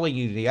are telling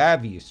you the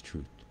obvious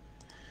truth.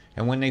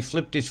 And when they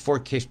flip this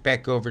forecast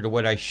back over to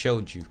what I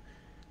showed you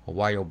a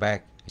while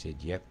back, I said,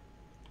 yep.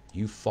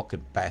 You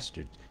fucking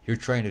bastards. You're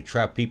trying to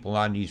trap people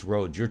on these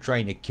roads. You're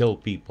trying to kill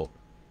people.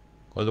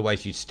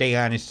 Otherwise, you'd stay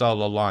honest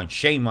all along.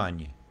 Shame on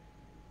you.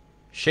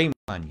 Shame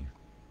on you.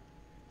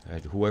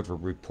 Whoever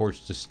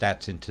reports the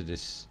stats into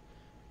this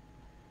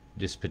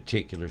this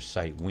particular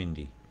site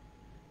windy.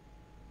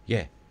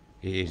 Yeah,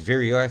 it is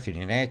very often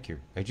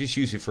inaccurate. I just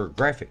use it for a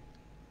graphic.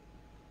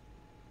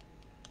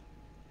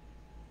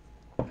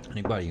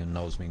 Anybody who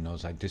knows me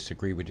knows I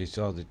disagree with this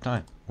all the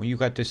time. When you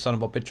got this son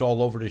of a bitch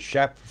all over the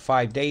shop for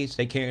 5 days,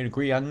 they can't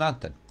agree on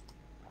nothing.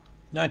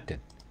 Nothing.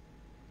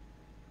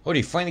 Oh,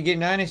 they finally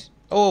getting honest?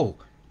 Oh,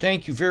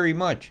 thank you very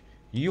much.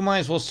 You might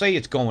as well say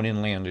it's going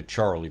inland to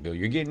Charlieville.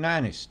 You're getting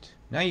honest.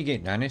 Now you're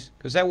getting honest.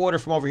 Because that water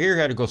from over here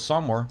had to go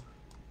somewhere.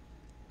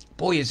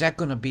 Boy, is that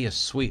going to be a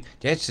sweep.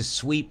 That's a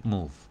sweep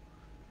move.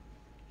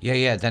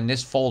 Yeah, then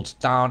this folds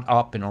down,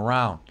 up, and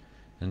around.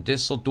 And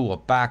this will do a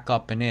back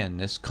up and in.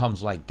 This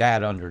comes like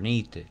that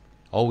underneath it.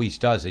 Always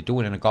does. They do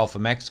it in the Gulf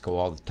of Mexico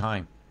all the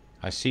time.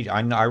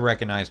 I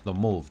recognize the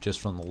move just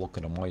from the look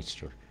of the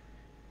moisture.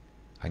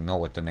 I know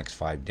what the next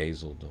 5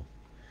 days will do.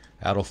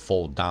 That'll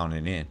fold down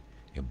and in.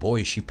 And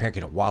boy, is she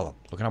packing a wallop.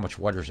 Look at how much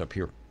water's up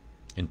here.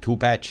 In 2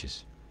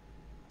 batches.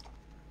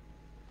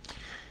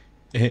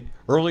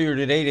 Earlier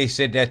today, they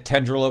said that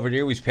tendril over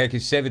there was packing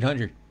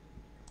 700.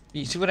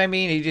 You see what I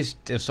mean?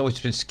 So it's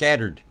been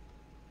scattered.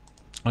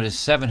 But the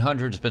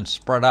 700's been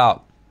spread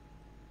out.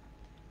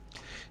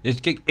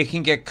 It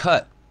can get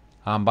cut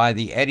by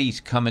the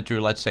eddies coming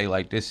through. Let's say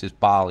like this is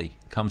Bali.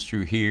 Comes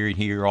through here and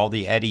here. All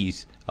the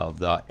eddies of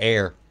the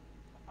air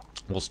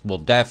will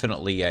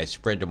definitely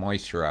spread the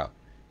moisture out.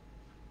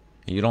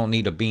 You don't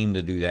need a beam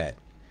to do that.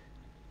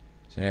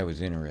 So that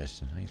was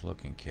interesting. Nice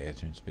looking,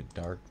 Catherine. It's a bit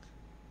dark.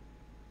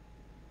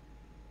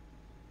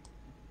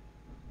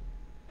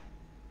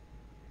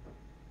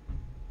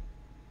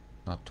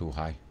 Not too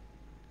high.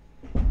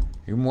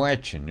 You're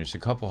watching. There's a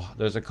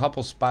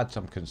couple spots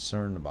I'm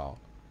concerned about.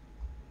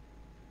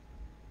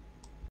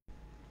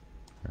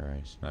 Alright,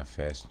 it's not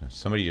fast enough.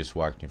 Somebody just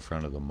walked in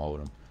front of the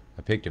modem.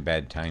 I picked a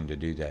bad time to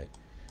do that.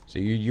 So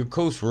your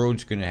coast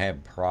road's going to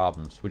have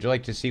problems. Would you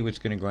like to see what's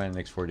going to go on in the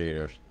next 48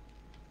 hours?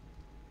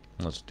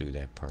 Let's do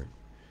that part.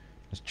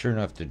 Let's turn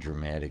off the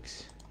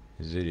dramatics.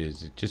 As it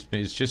is.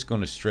 It's just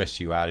going to stress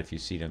you out if you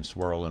see them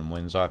swirling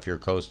winds off your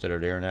coast that are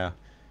there now.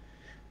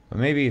 But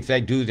maybe if I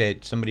do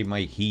that, somebody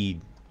might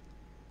heed.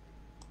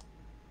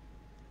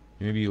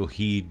 Maybe you'll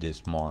heed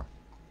this more.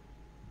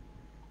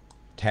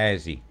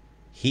 Tassie,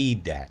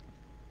 heed that.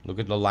 Look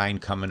at the line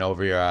coming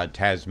over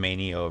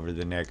Tasmania over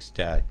the next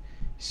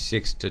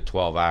 6 to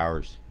 12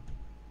 hours.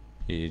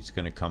 It's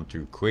going to come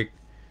through quick,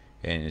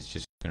 and it's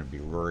just going to be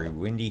very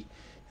windy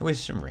and with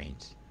some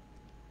rains.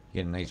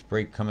 You get a nice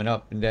break coming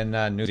up, and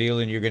then New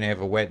Zealand, you're going to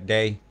have a wet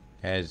day.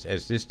 As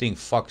this thing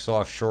fucks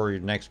offshore, your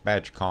next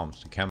batch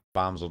comes. The chem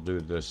bombs will do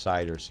the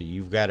cider. So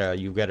you've got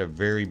a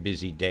very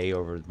busy day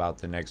over about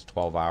the next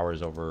 12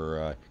 hours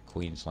over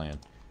Queensland.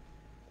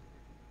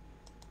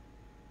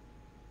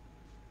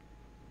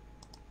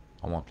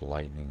 I want the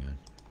lightning on.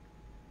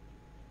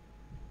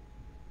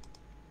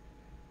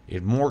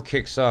 It more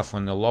kicks off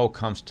when the low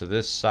comes to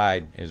this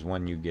side is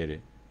when you get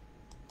it.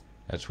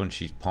 That's when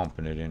she's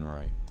pumping it in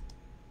right.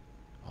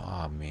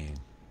 Oh man.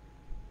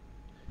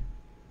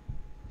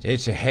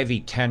 It's a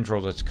heavy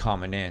tendril that's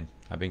coming in.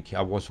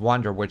 I was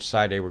wondering which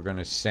side they were going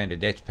to send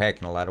it. That's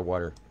packing a lot of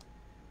water.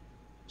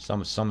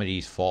 Some of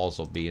these falls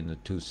will be in the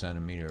 2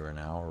 centimeter an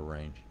hour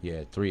range.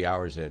 Yeah, 3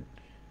 hours at.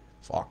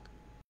 Fuck.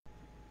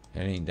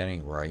 That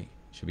ain't right.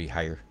 Should be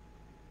higher.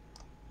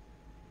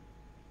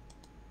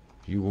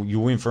 You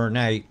win for a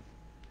night.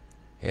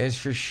 Yes,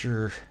 for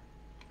sure.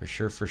 For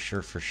sure.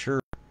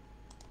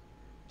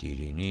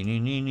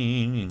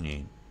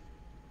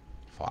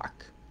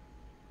 Fuck.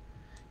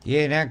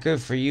 Yeah, not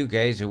good for you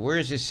guys.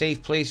 Where's a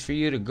safe place for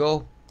you to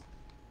go?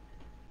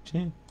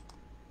 Hear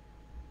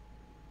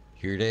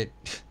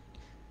that?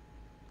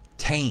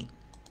 Taint.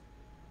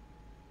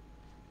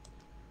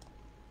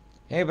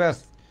 Hey,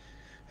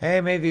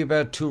 maybe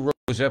about 2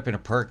 rows up in a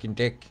parking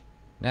deck.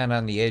 Not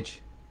on the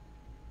edge.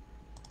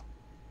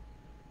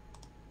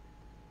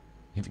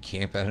 If you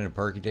camp out in a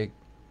parking deck.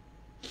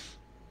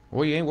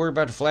 Well, you ain't worried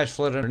about the flash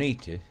flood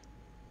underneath you.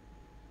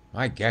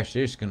 My gosh,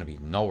 there's gonna be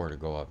nowhere to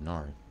go up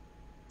north.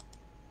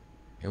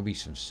 There'll be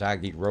some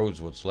soggy roads,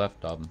 what's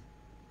left of them.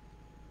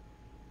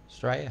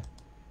 Australia.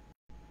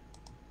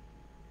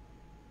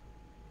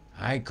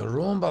 Ay,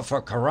 caramba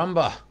for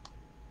caramba.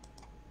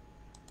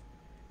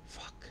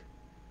 Fuck.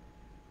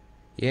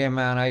 Yeah,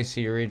 man, I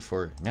see you're in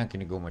for it. Not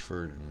gonna go much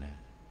further than that.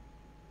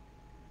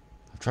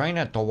 I'm trying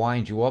not to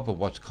wind you up with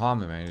what's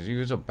coming, man.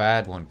 There's a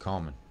bad one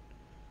coming.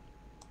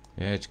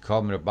 Yeah, it's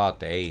coming about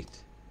the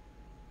 8th.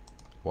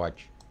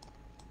 Watch.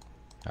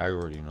 I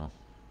already know.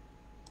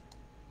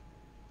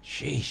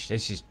 Sheesh,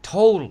 this is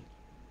total.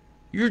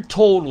 Your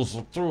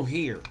totals through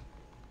here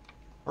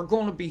are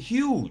going to be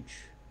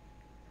huge.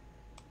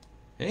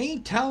 It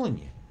ain't telling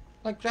you.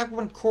 Like that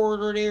one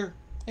corridor there,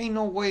 ain't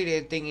no way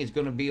that thing is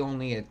going to be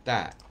only at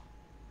that.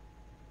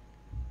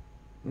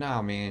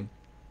 Nah, man.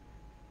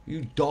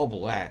 You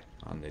double that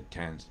on the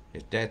 10th.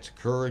 If that's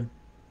occurring,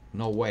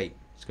 no way.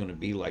 It's going to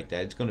be like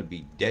that. It's going to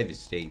be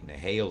devastating. The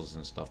hails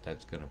and stuff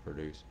that's going to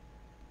produce.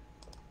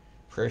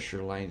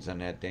 Pressure lines on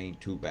that, they ain't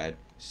too bad.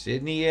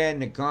 Sydney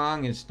and the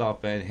Gong and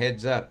stuff, and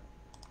heads up.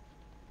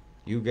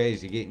 You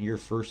guys are getting your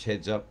first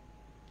heads up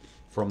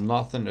from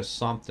nothing to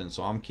something,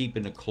 so I'm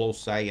keeping a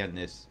close eye on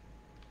this.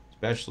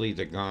 Especially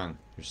the gong.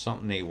 There's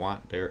something they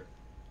want there.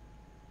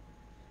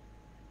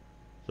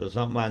 So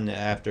something on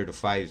after the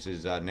fives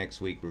is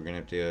next week. We're gonna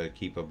have to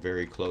keep a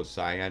very close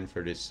eye on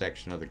for this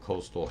section of the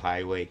coastal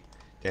highway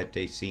that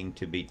they seem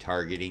to be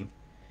targeting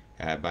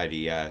by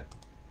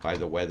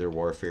the weather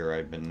warfare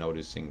I've been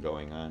noticing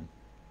going on.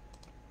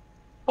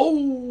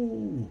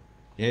 Oh,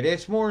 yeah,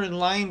 that's more in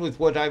line with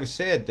what I've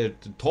said.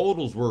 That the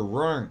totals were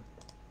wrong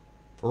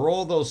for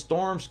all those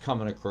storms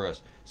coming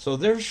across. So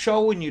they're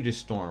showing you the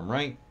storm,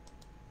 right?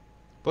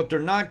 But they're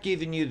not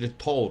giving you the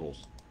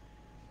totals.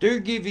 They're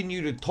giving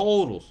you the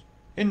totals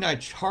and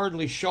not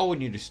hardly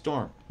showing you the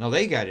storm. Now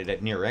they got it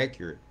at near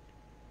accurate.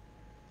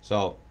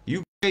 So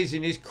you guys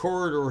in this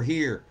corridor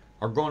here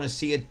are going to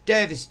see a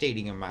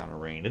devastating amount of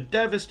rain, a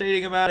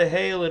devastating amount of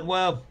hail, and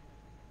well,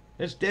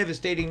 that's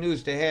devastating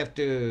news to have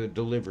to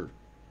deliver.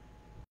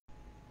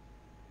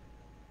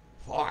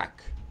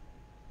 Fuck.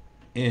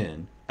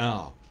 In.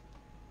 Oh.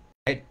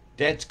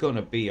 That's going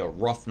to be a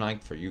rough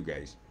night for you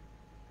guys.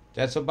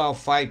 That's about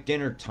 5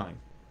 dinner time.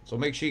 So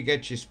make sure you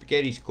get your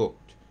spaghettis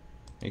cooked.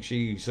 Make sure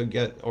you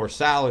get or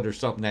salad or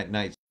something that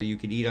night so you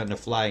can eat on the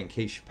fly in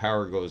case your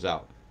power goes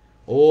out.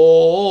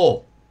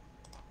 Oh,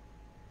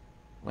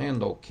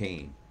 Lando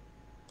Kane.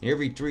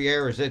 Every 3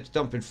 hours that's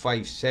dumping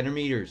 5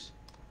 centimeters.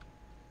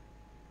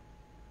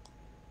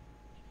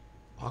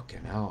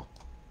 Fucking hell.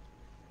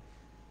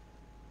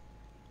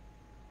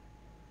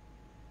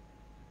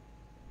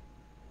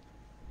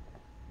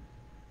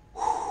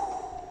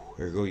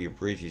 There go your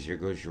bridges. There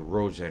goes your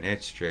roads on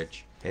that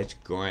stretch. That's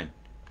gone.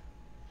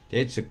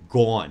 That's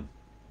gone.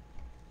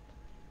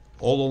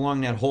 All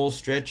along that whole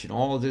stretch, and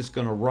all of this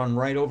going to run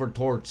right over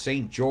towards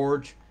St.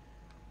 George.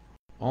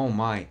 Oh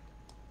my.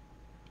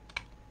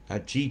 A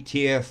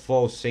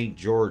GTFO St.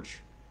 George.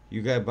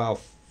 You got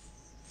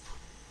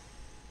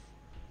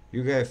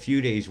a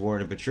few days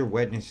warning, but your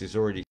wetness has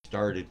already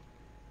started.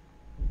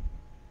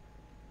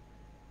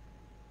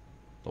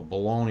 The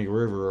Baloney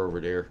River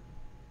over there.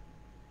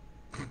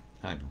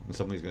 I know.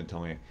 Somebody's going to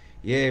tell me.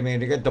 Yeah, man,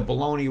 they got the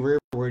Baloney River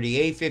where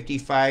the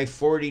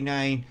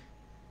A55-49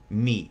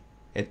 meet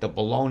at the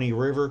Baloney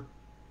River.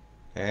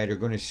 They're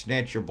going to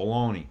snatch your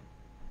baloney.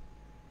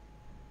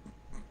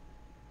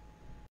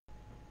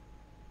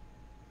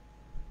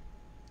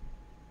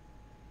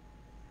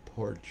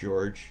 Poor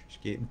George. He's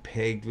getting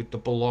pegged with the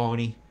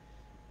baloney.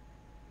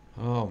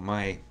 Oh,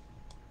 my.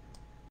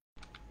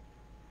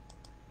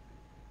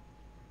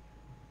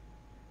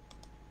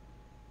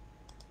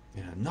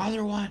 And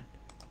another one.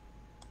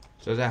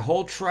 So that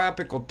whole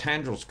tropical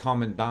tendril's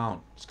coming down.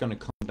 It's going to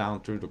come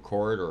down through the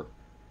corridor.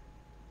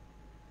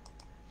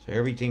 So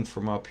everything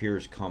from up here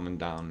is coming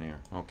down there.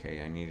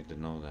 Okay, I needed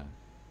to know that.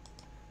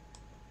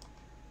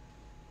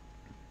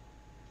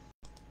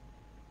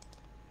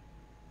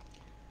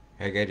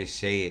 I gotta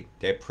say it.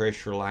 That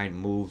pressure line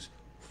moves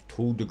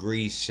 2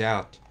 degrees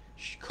south.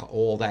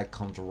 All that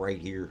comes right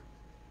here.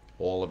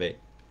 All of it.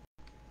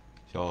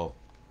 So,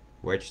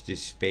 watch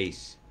this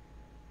space.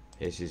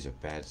 This is a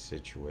bad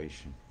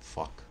situation.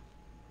 Fuck.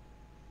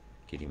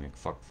 Kitty Mac.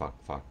 Fuck, fuck,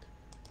 fuck.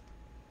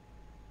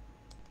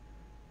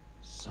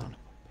 Son of a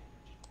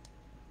bitch.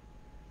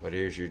 But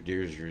here's your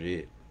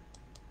it.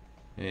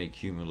 And the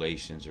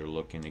accumulations are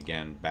looking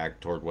again back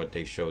toward what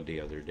they showed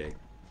the other day.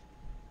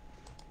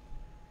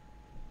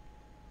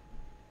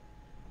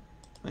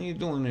 What are you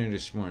doing there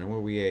this morning? Where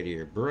we at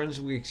here?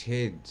 Brunswick's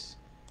Heads.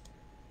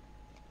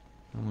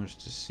 Not much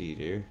to see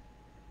there.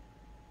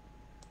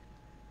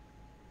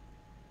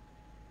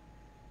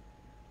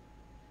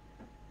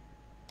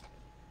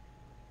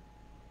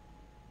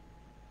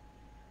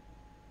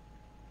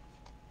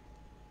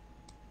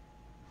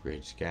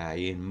 Red sky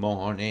in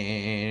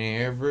morning,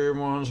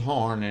 everyone's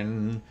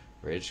horning.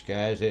 Red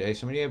skies. Hey,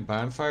 somebody had a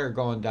bonfire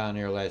going down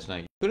there last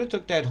night. You could have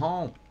took that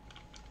home.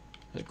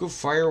 That's good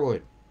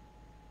firewood.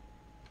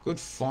 Good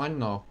fun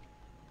though.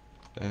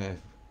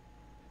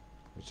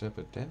 What's up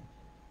with that?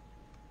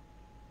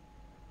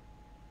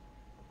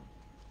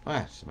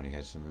 Ah, somebody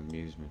had some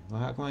amusement.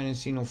 Well, how come I didn't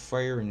see no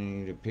fire in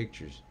any of the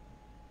pictures?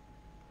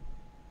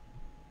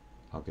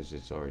 Oh, because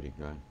it's already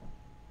gone.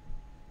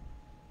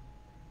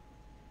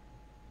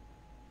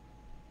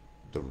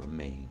 The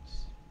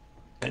remains.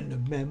 And the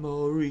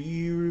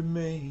memory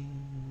remains.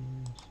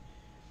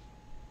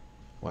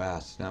 Wow,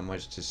 it's not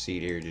much to see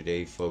there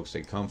today, folks.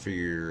 They come for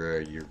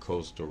your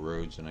coastal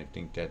roads, and I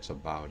think that's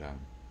about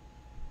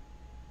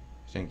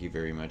thank you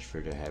very much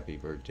for the happy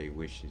birthday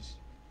wishes.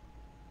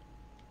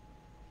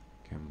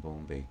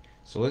 Kambombe.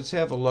 So let's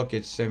have a look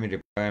at some of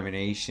the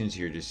combinations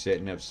here, just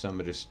setting up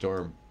some of the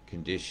storm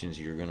conditions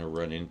you're going to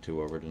run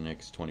into over the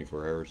next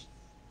 24 hours.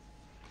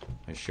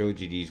 I showed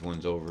you these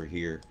ones over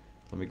here.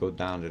 Let me go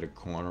down to the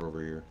corner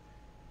over here.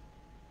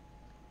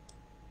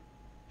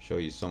 Show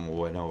you some of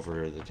what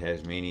over the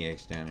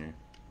Tasmaniacs down there.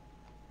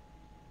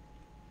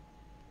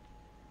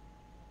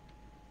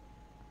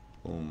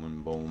 Boom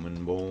and boom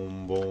and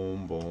boom,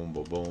 boom, boom,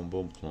 boom, boom,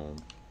 boom, boom.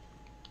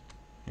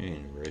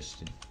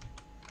 Interesting.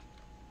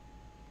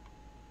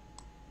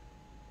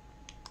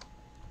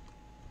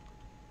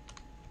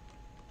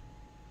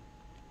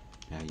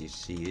 Now you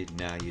see it,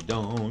 now you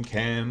don't.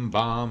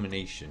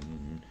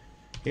 Cambomination.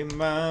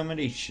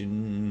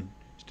 Cambomination.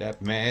 Stop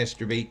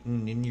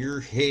masturbating in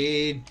your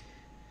head.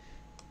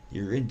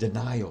 You're in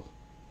denial.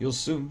 You'll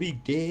soon be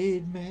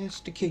dead.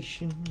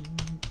 Mastication.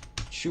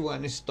 Chew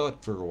on this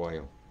thought for a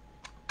while.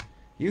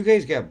 You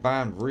guys got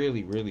bombed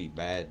really, really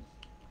bad.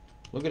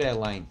 Look at that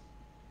line.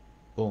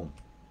 Boom.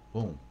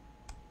 Boom.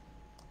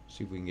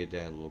 See if we can get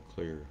that a little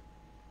clearer.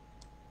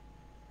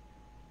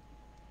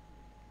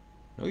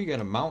 No, you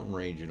got a mountain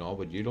range and all,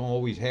 but you don't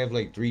always have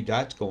like 3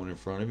 dots going in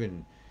front of it.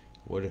 And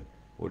what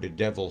the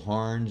devil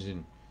horns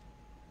and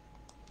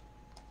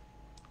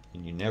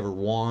you never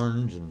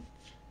warns and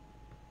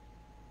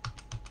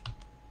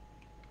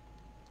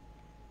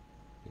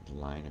the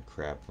line of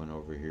crap went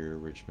over here.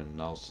 Richmond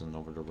Nelson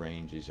over the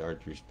range. Is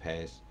Arthur's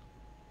Pass?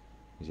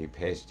 Is he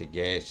past the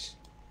gas?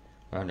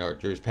 On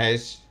Arthur's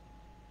Pass.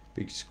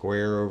 Big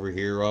square over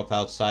here up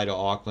outside of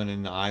Auckland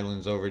and the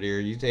islands over there.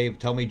 You say,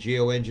 tell me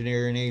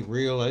geoengineering ain't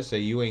real. I say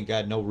you ain't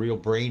got no real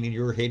brain in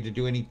your head to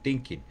do any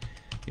thinking.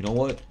 You know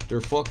what?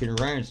 They're fucking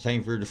around. It's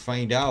time for you to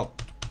find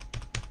out.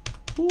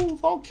 Ooh,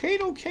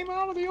 volcano came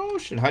out of the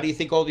ocean. How do you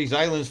think all these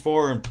islands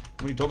formed?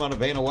 When you talk about a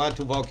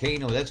Vanuatu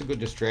volcano, that's a good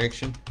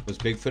distraction. Was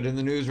Bigfoot in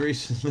the news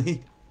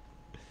recently?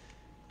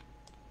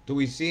 Do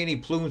we see any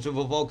plumes of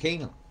a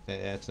volcano?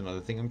 That's another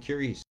thing I'm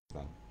curious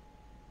about.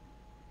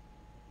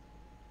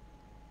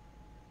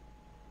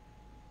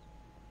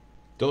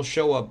 They'll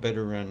show up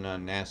better on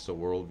NASA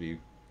Worldview.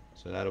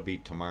 So that'll be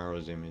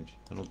tomorrow's image.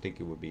 I don't think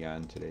it would be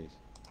on today's.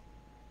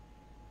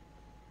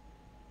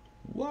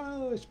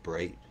 Whoa, it's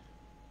bright.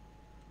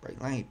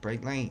 Bright light,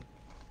 bright light.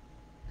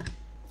 Let's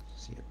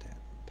see if that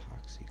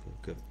epoxy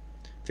look good.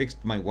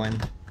 Fixed my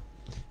one.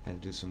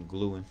 Had to do some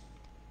gluing.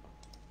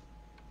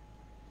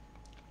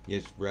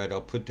 Yes, Brad,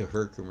 I'll put the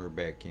Herkimer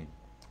back in.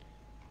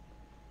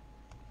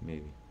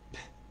 Maybe.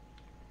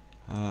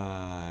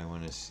 I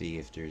want to see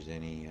if there's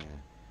any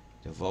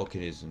the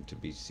volcanism to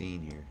be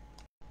seen here.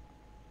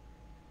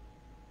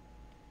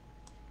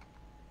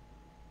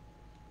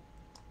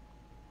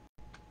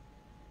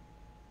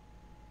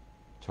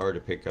 It's hard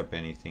to pick up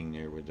anything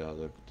there with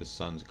the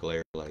sun's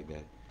glare like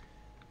that.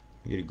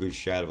 You get a good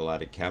shot of a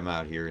lot of chem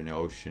out here in the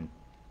ocean.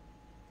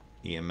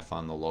 EMF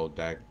on the low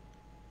deck.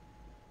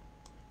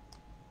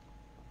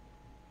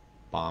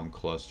 Bomb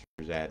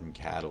clusters adding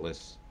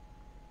catalysts.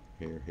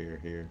 Here, here,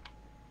 here.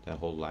 That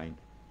whole line.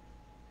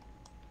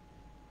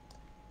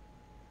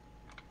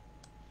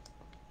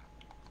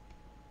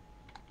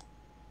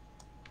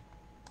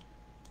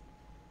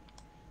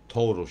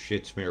 Total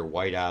shit smear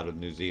white out of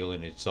New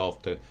Zealand itself,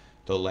 the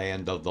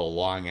land of the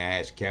long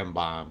ass chem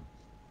bomb.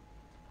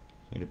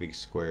 And a big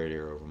square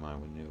there over my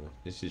window.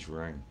 This is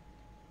rain.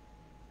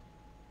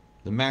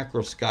 The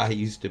macro sky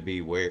used to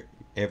be where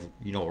a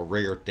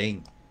rare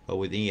thing, but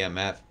with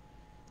EMF,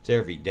 it's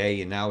every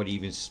day, and now it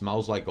even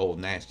smells like old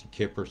nasty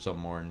kipper some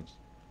mornings.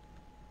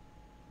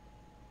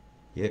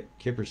 Yep,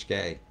 kipper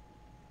sky.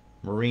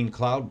 Marine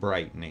cloud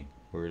brightening,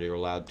 where they're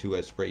allowed to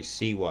spray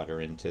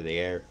seawater into the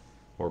air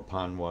or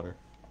pond water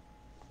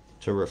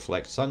to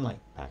reflect sunlight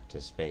back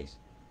to space.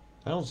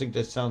 I don't think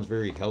that sounds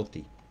very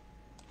healthy.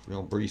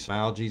 Breathe some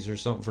algae or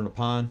something from the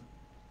pond?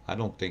 I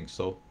don't think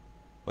so.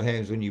 What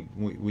happens when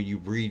you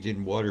breathe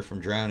in water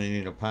from drowning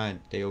in a pond?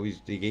 They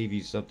gave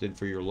you something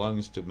for your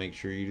lungs to make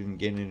sure you didn't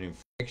get an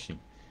infection.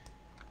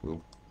 Well,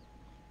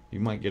 you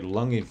might get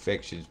lung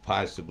infections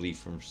possibly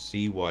from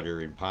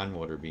seawater and pond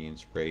water being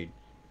sprayed.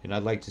 And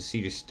I'd like to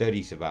see the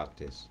studies about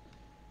this.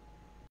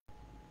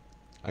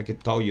 I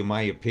could tell you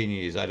my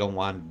opinion is I don't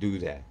want to do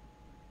that.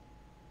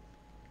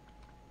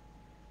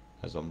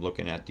 As I'm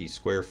looking at these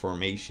square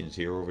formations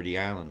here over the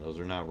island, those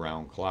are not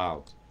round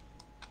clouds.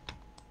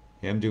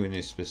 Yeah, I'm doing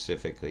this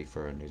specifically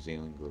for a New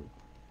Zealand group.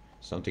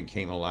 Something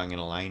came along in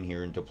a line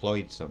here and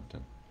deployed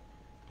something.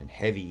 And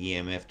heavy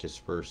EMF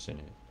dispersing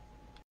it.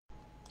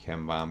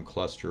 Chem bomb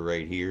cluster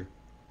right here.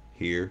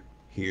 Here,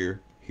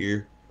 here,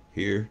 here,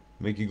 here.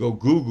 Make you go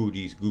goo-goo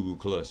these goo-goo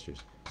clusters.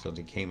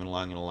 Something came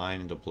along in a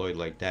line and deployed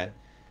like that.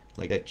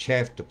 Like that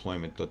chaff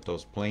deployment that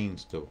those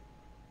planes do.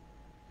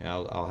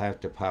 I'll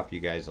have to pop you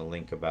guys a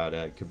link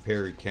about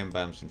comparing chem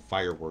bombs and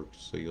fireworks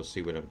so you'll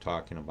see what I'm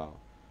talking about.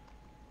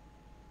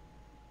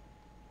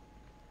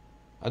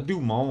 I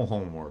do my own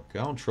homework.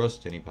 I don't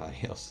trust anybody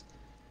else.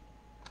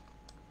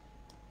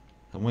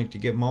 I like to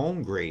get my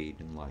own grade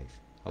in life.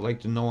 I like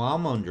to know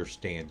I'm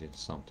understanding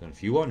something.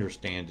 If you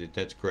understand it,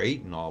 that's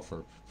great and all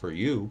for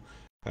you.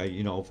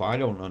 If I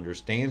don't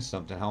understand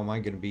something, how am I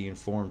going to be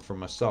informed for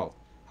myself?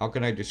 How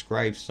can I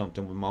describe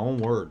something with my own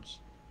words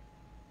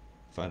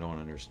if I don't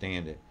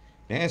understand it?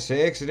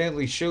 NASA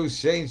accidentally shows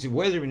signs of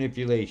weather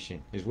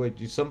manipulation is what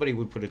somebody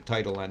would put a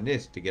title on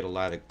this to get a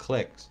lot of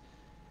clicks.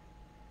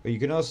 But you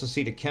can also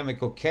see the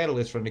chemical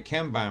catalyst from the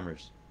chem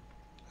bombers.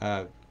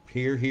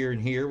 Here, here,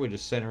 and here with the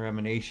center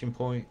emanation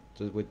point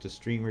with the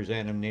streamers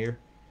at them there.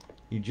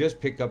 You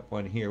just pick up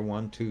one here,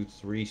 1, 2,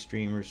 3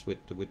 streamers with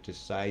the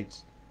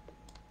sides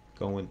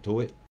going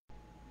to it.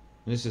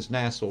 This is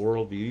NASA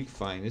Worldview. You can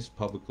find this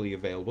publicly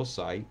available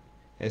site.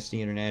 That's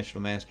the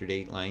International Master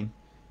Date line.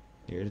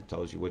 Here it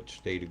tells you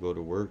which day to go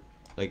to work.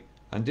 Like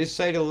on this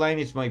side of the line,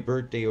 it's my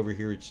birthday. Over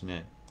here, it's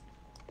not.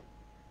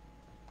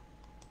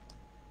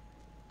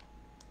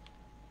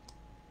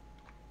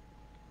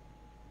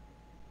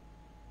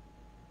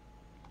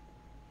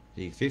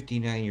 See,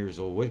 59 years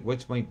old.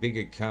 What's my big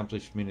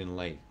accomplishment in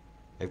life?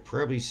 I've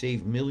probably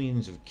saved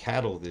millions of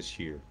cattle this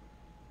year.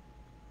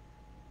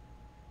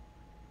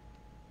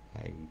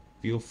 I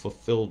feel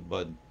fulfilled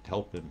by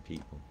helping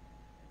people.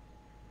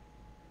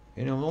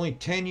 And I'm only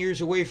 10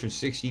 years away from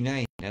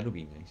 69. That'll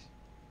be nice.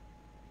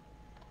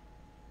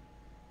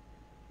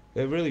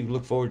 I really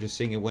look forward to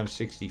singing when I'm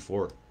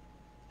 64.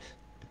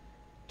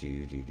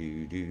 Do do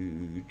do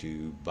do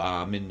do,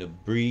 bomb in the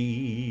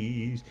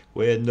breeze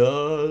when the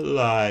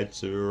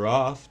lights are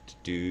off.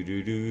 Do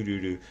do do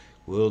do do.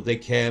 Well, they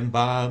can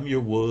bomb your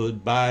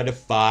wood by the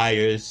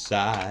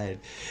fireside.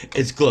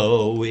 It's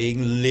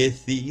glowing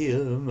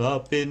lithium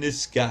up in the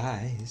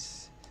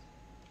skies.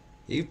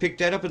 You pick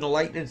that up in the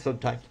lightning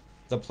sometimes.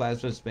 The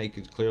plasmas make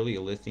it clearly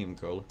a lithium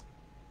color.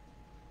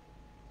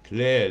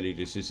 Clearly,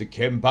 this is a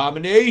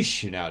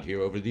chembomination out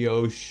here over the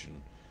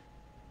ocean.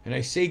 And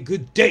I say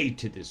good day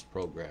to this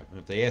program. And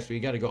if they ask me,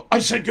 you gotta go, I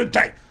said good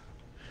day!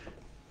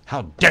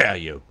 How dare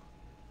you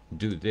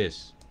do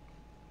this?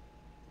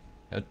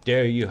 How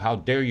dare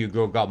you,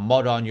 girl, got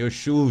mud on your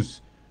shoes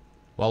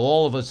while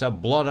all of us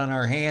have blood on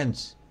our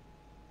hands?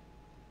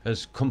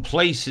 As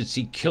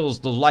complacency kills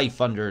the life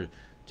under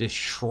this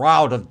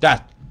shroud of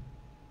death.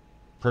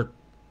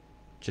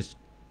 Just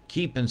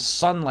keeping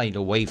sunlight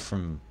away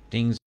from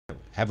things that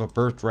have a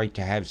birthright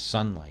to have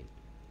sunlight.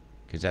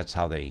 Because that's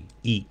how they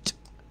eat.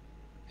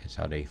 That's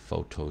how they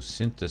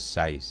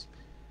photosynthesize.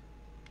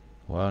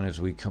 Well, and as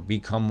we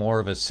become more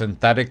of a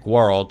synthetic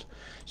world,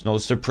 it's no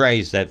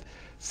surprise that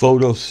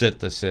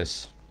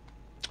photosynthesis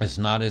is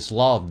not as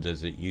loved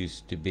as it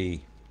used to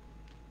be.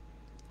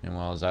 And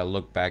well, as I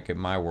look back at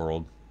my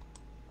world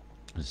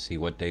and see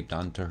what they've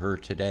done to her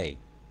today,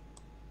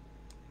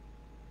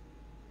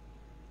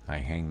 I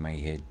hang my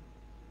head.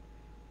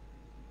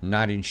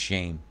 Not in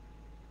shame,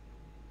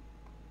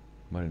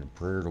 but in a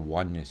prayer to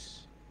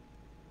oneness.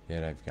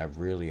 That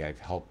I've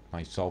helped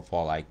myself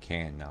all I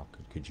can now.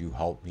 Could you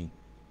help me?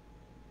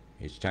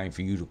 It's time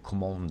for you to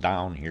come on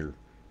down here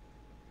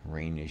and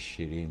rein this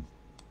shit in.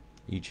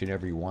 Each and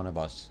every one of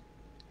us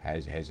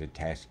has a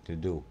task to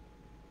do.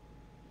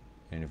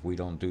 And if we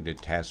don't do the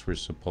task we're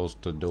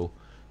supposed to do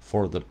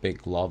for the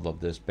big love of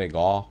this big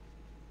all,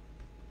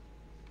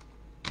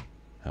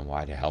 then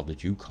why the hell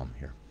did you come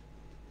here?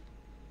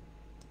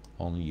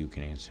 Only you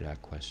can answer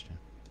that question.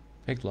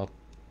 Big love.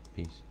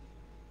 Peace.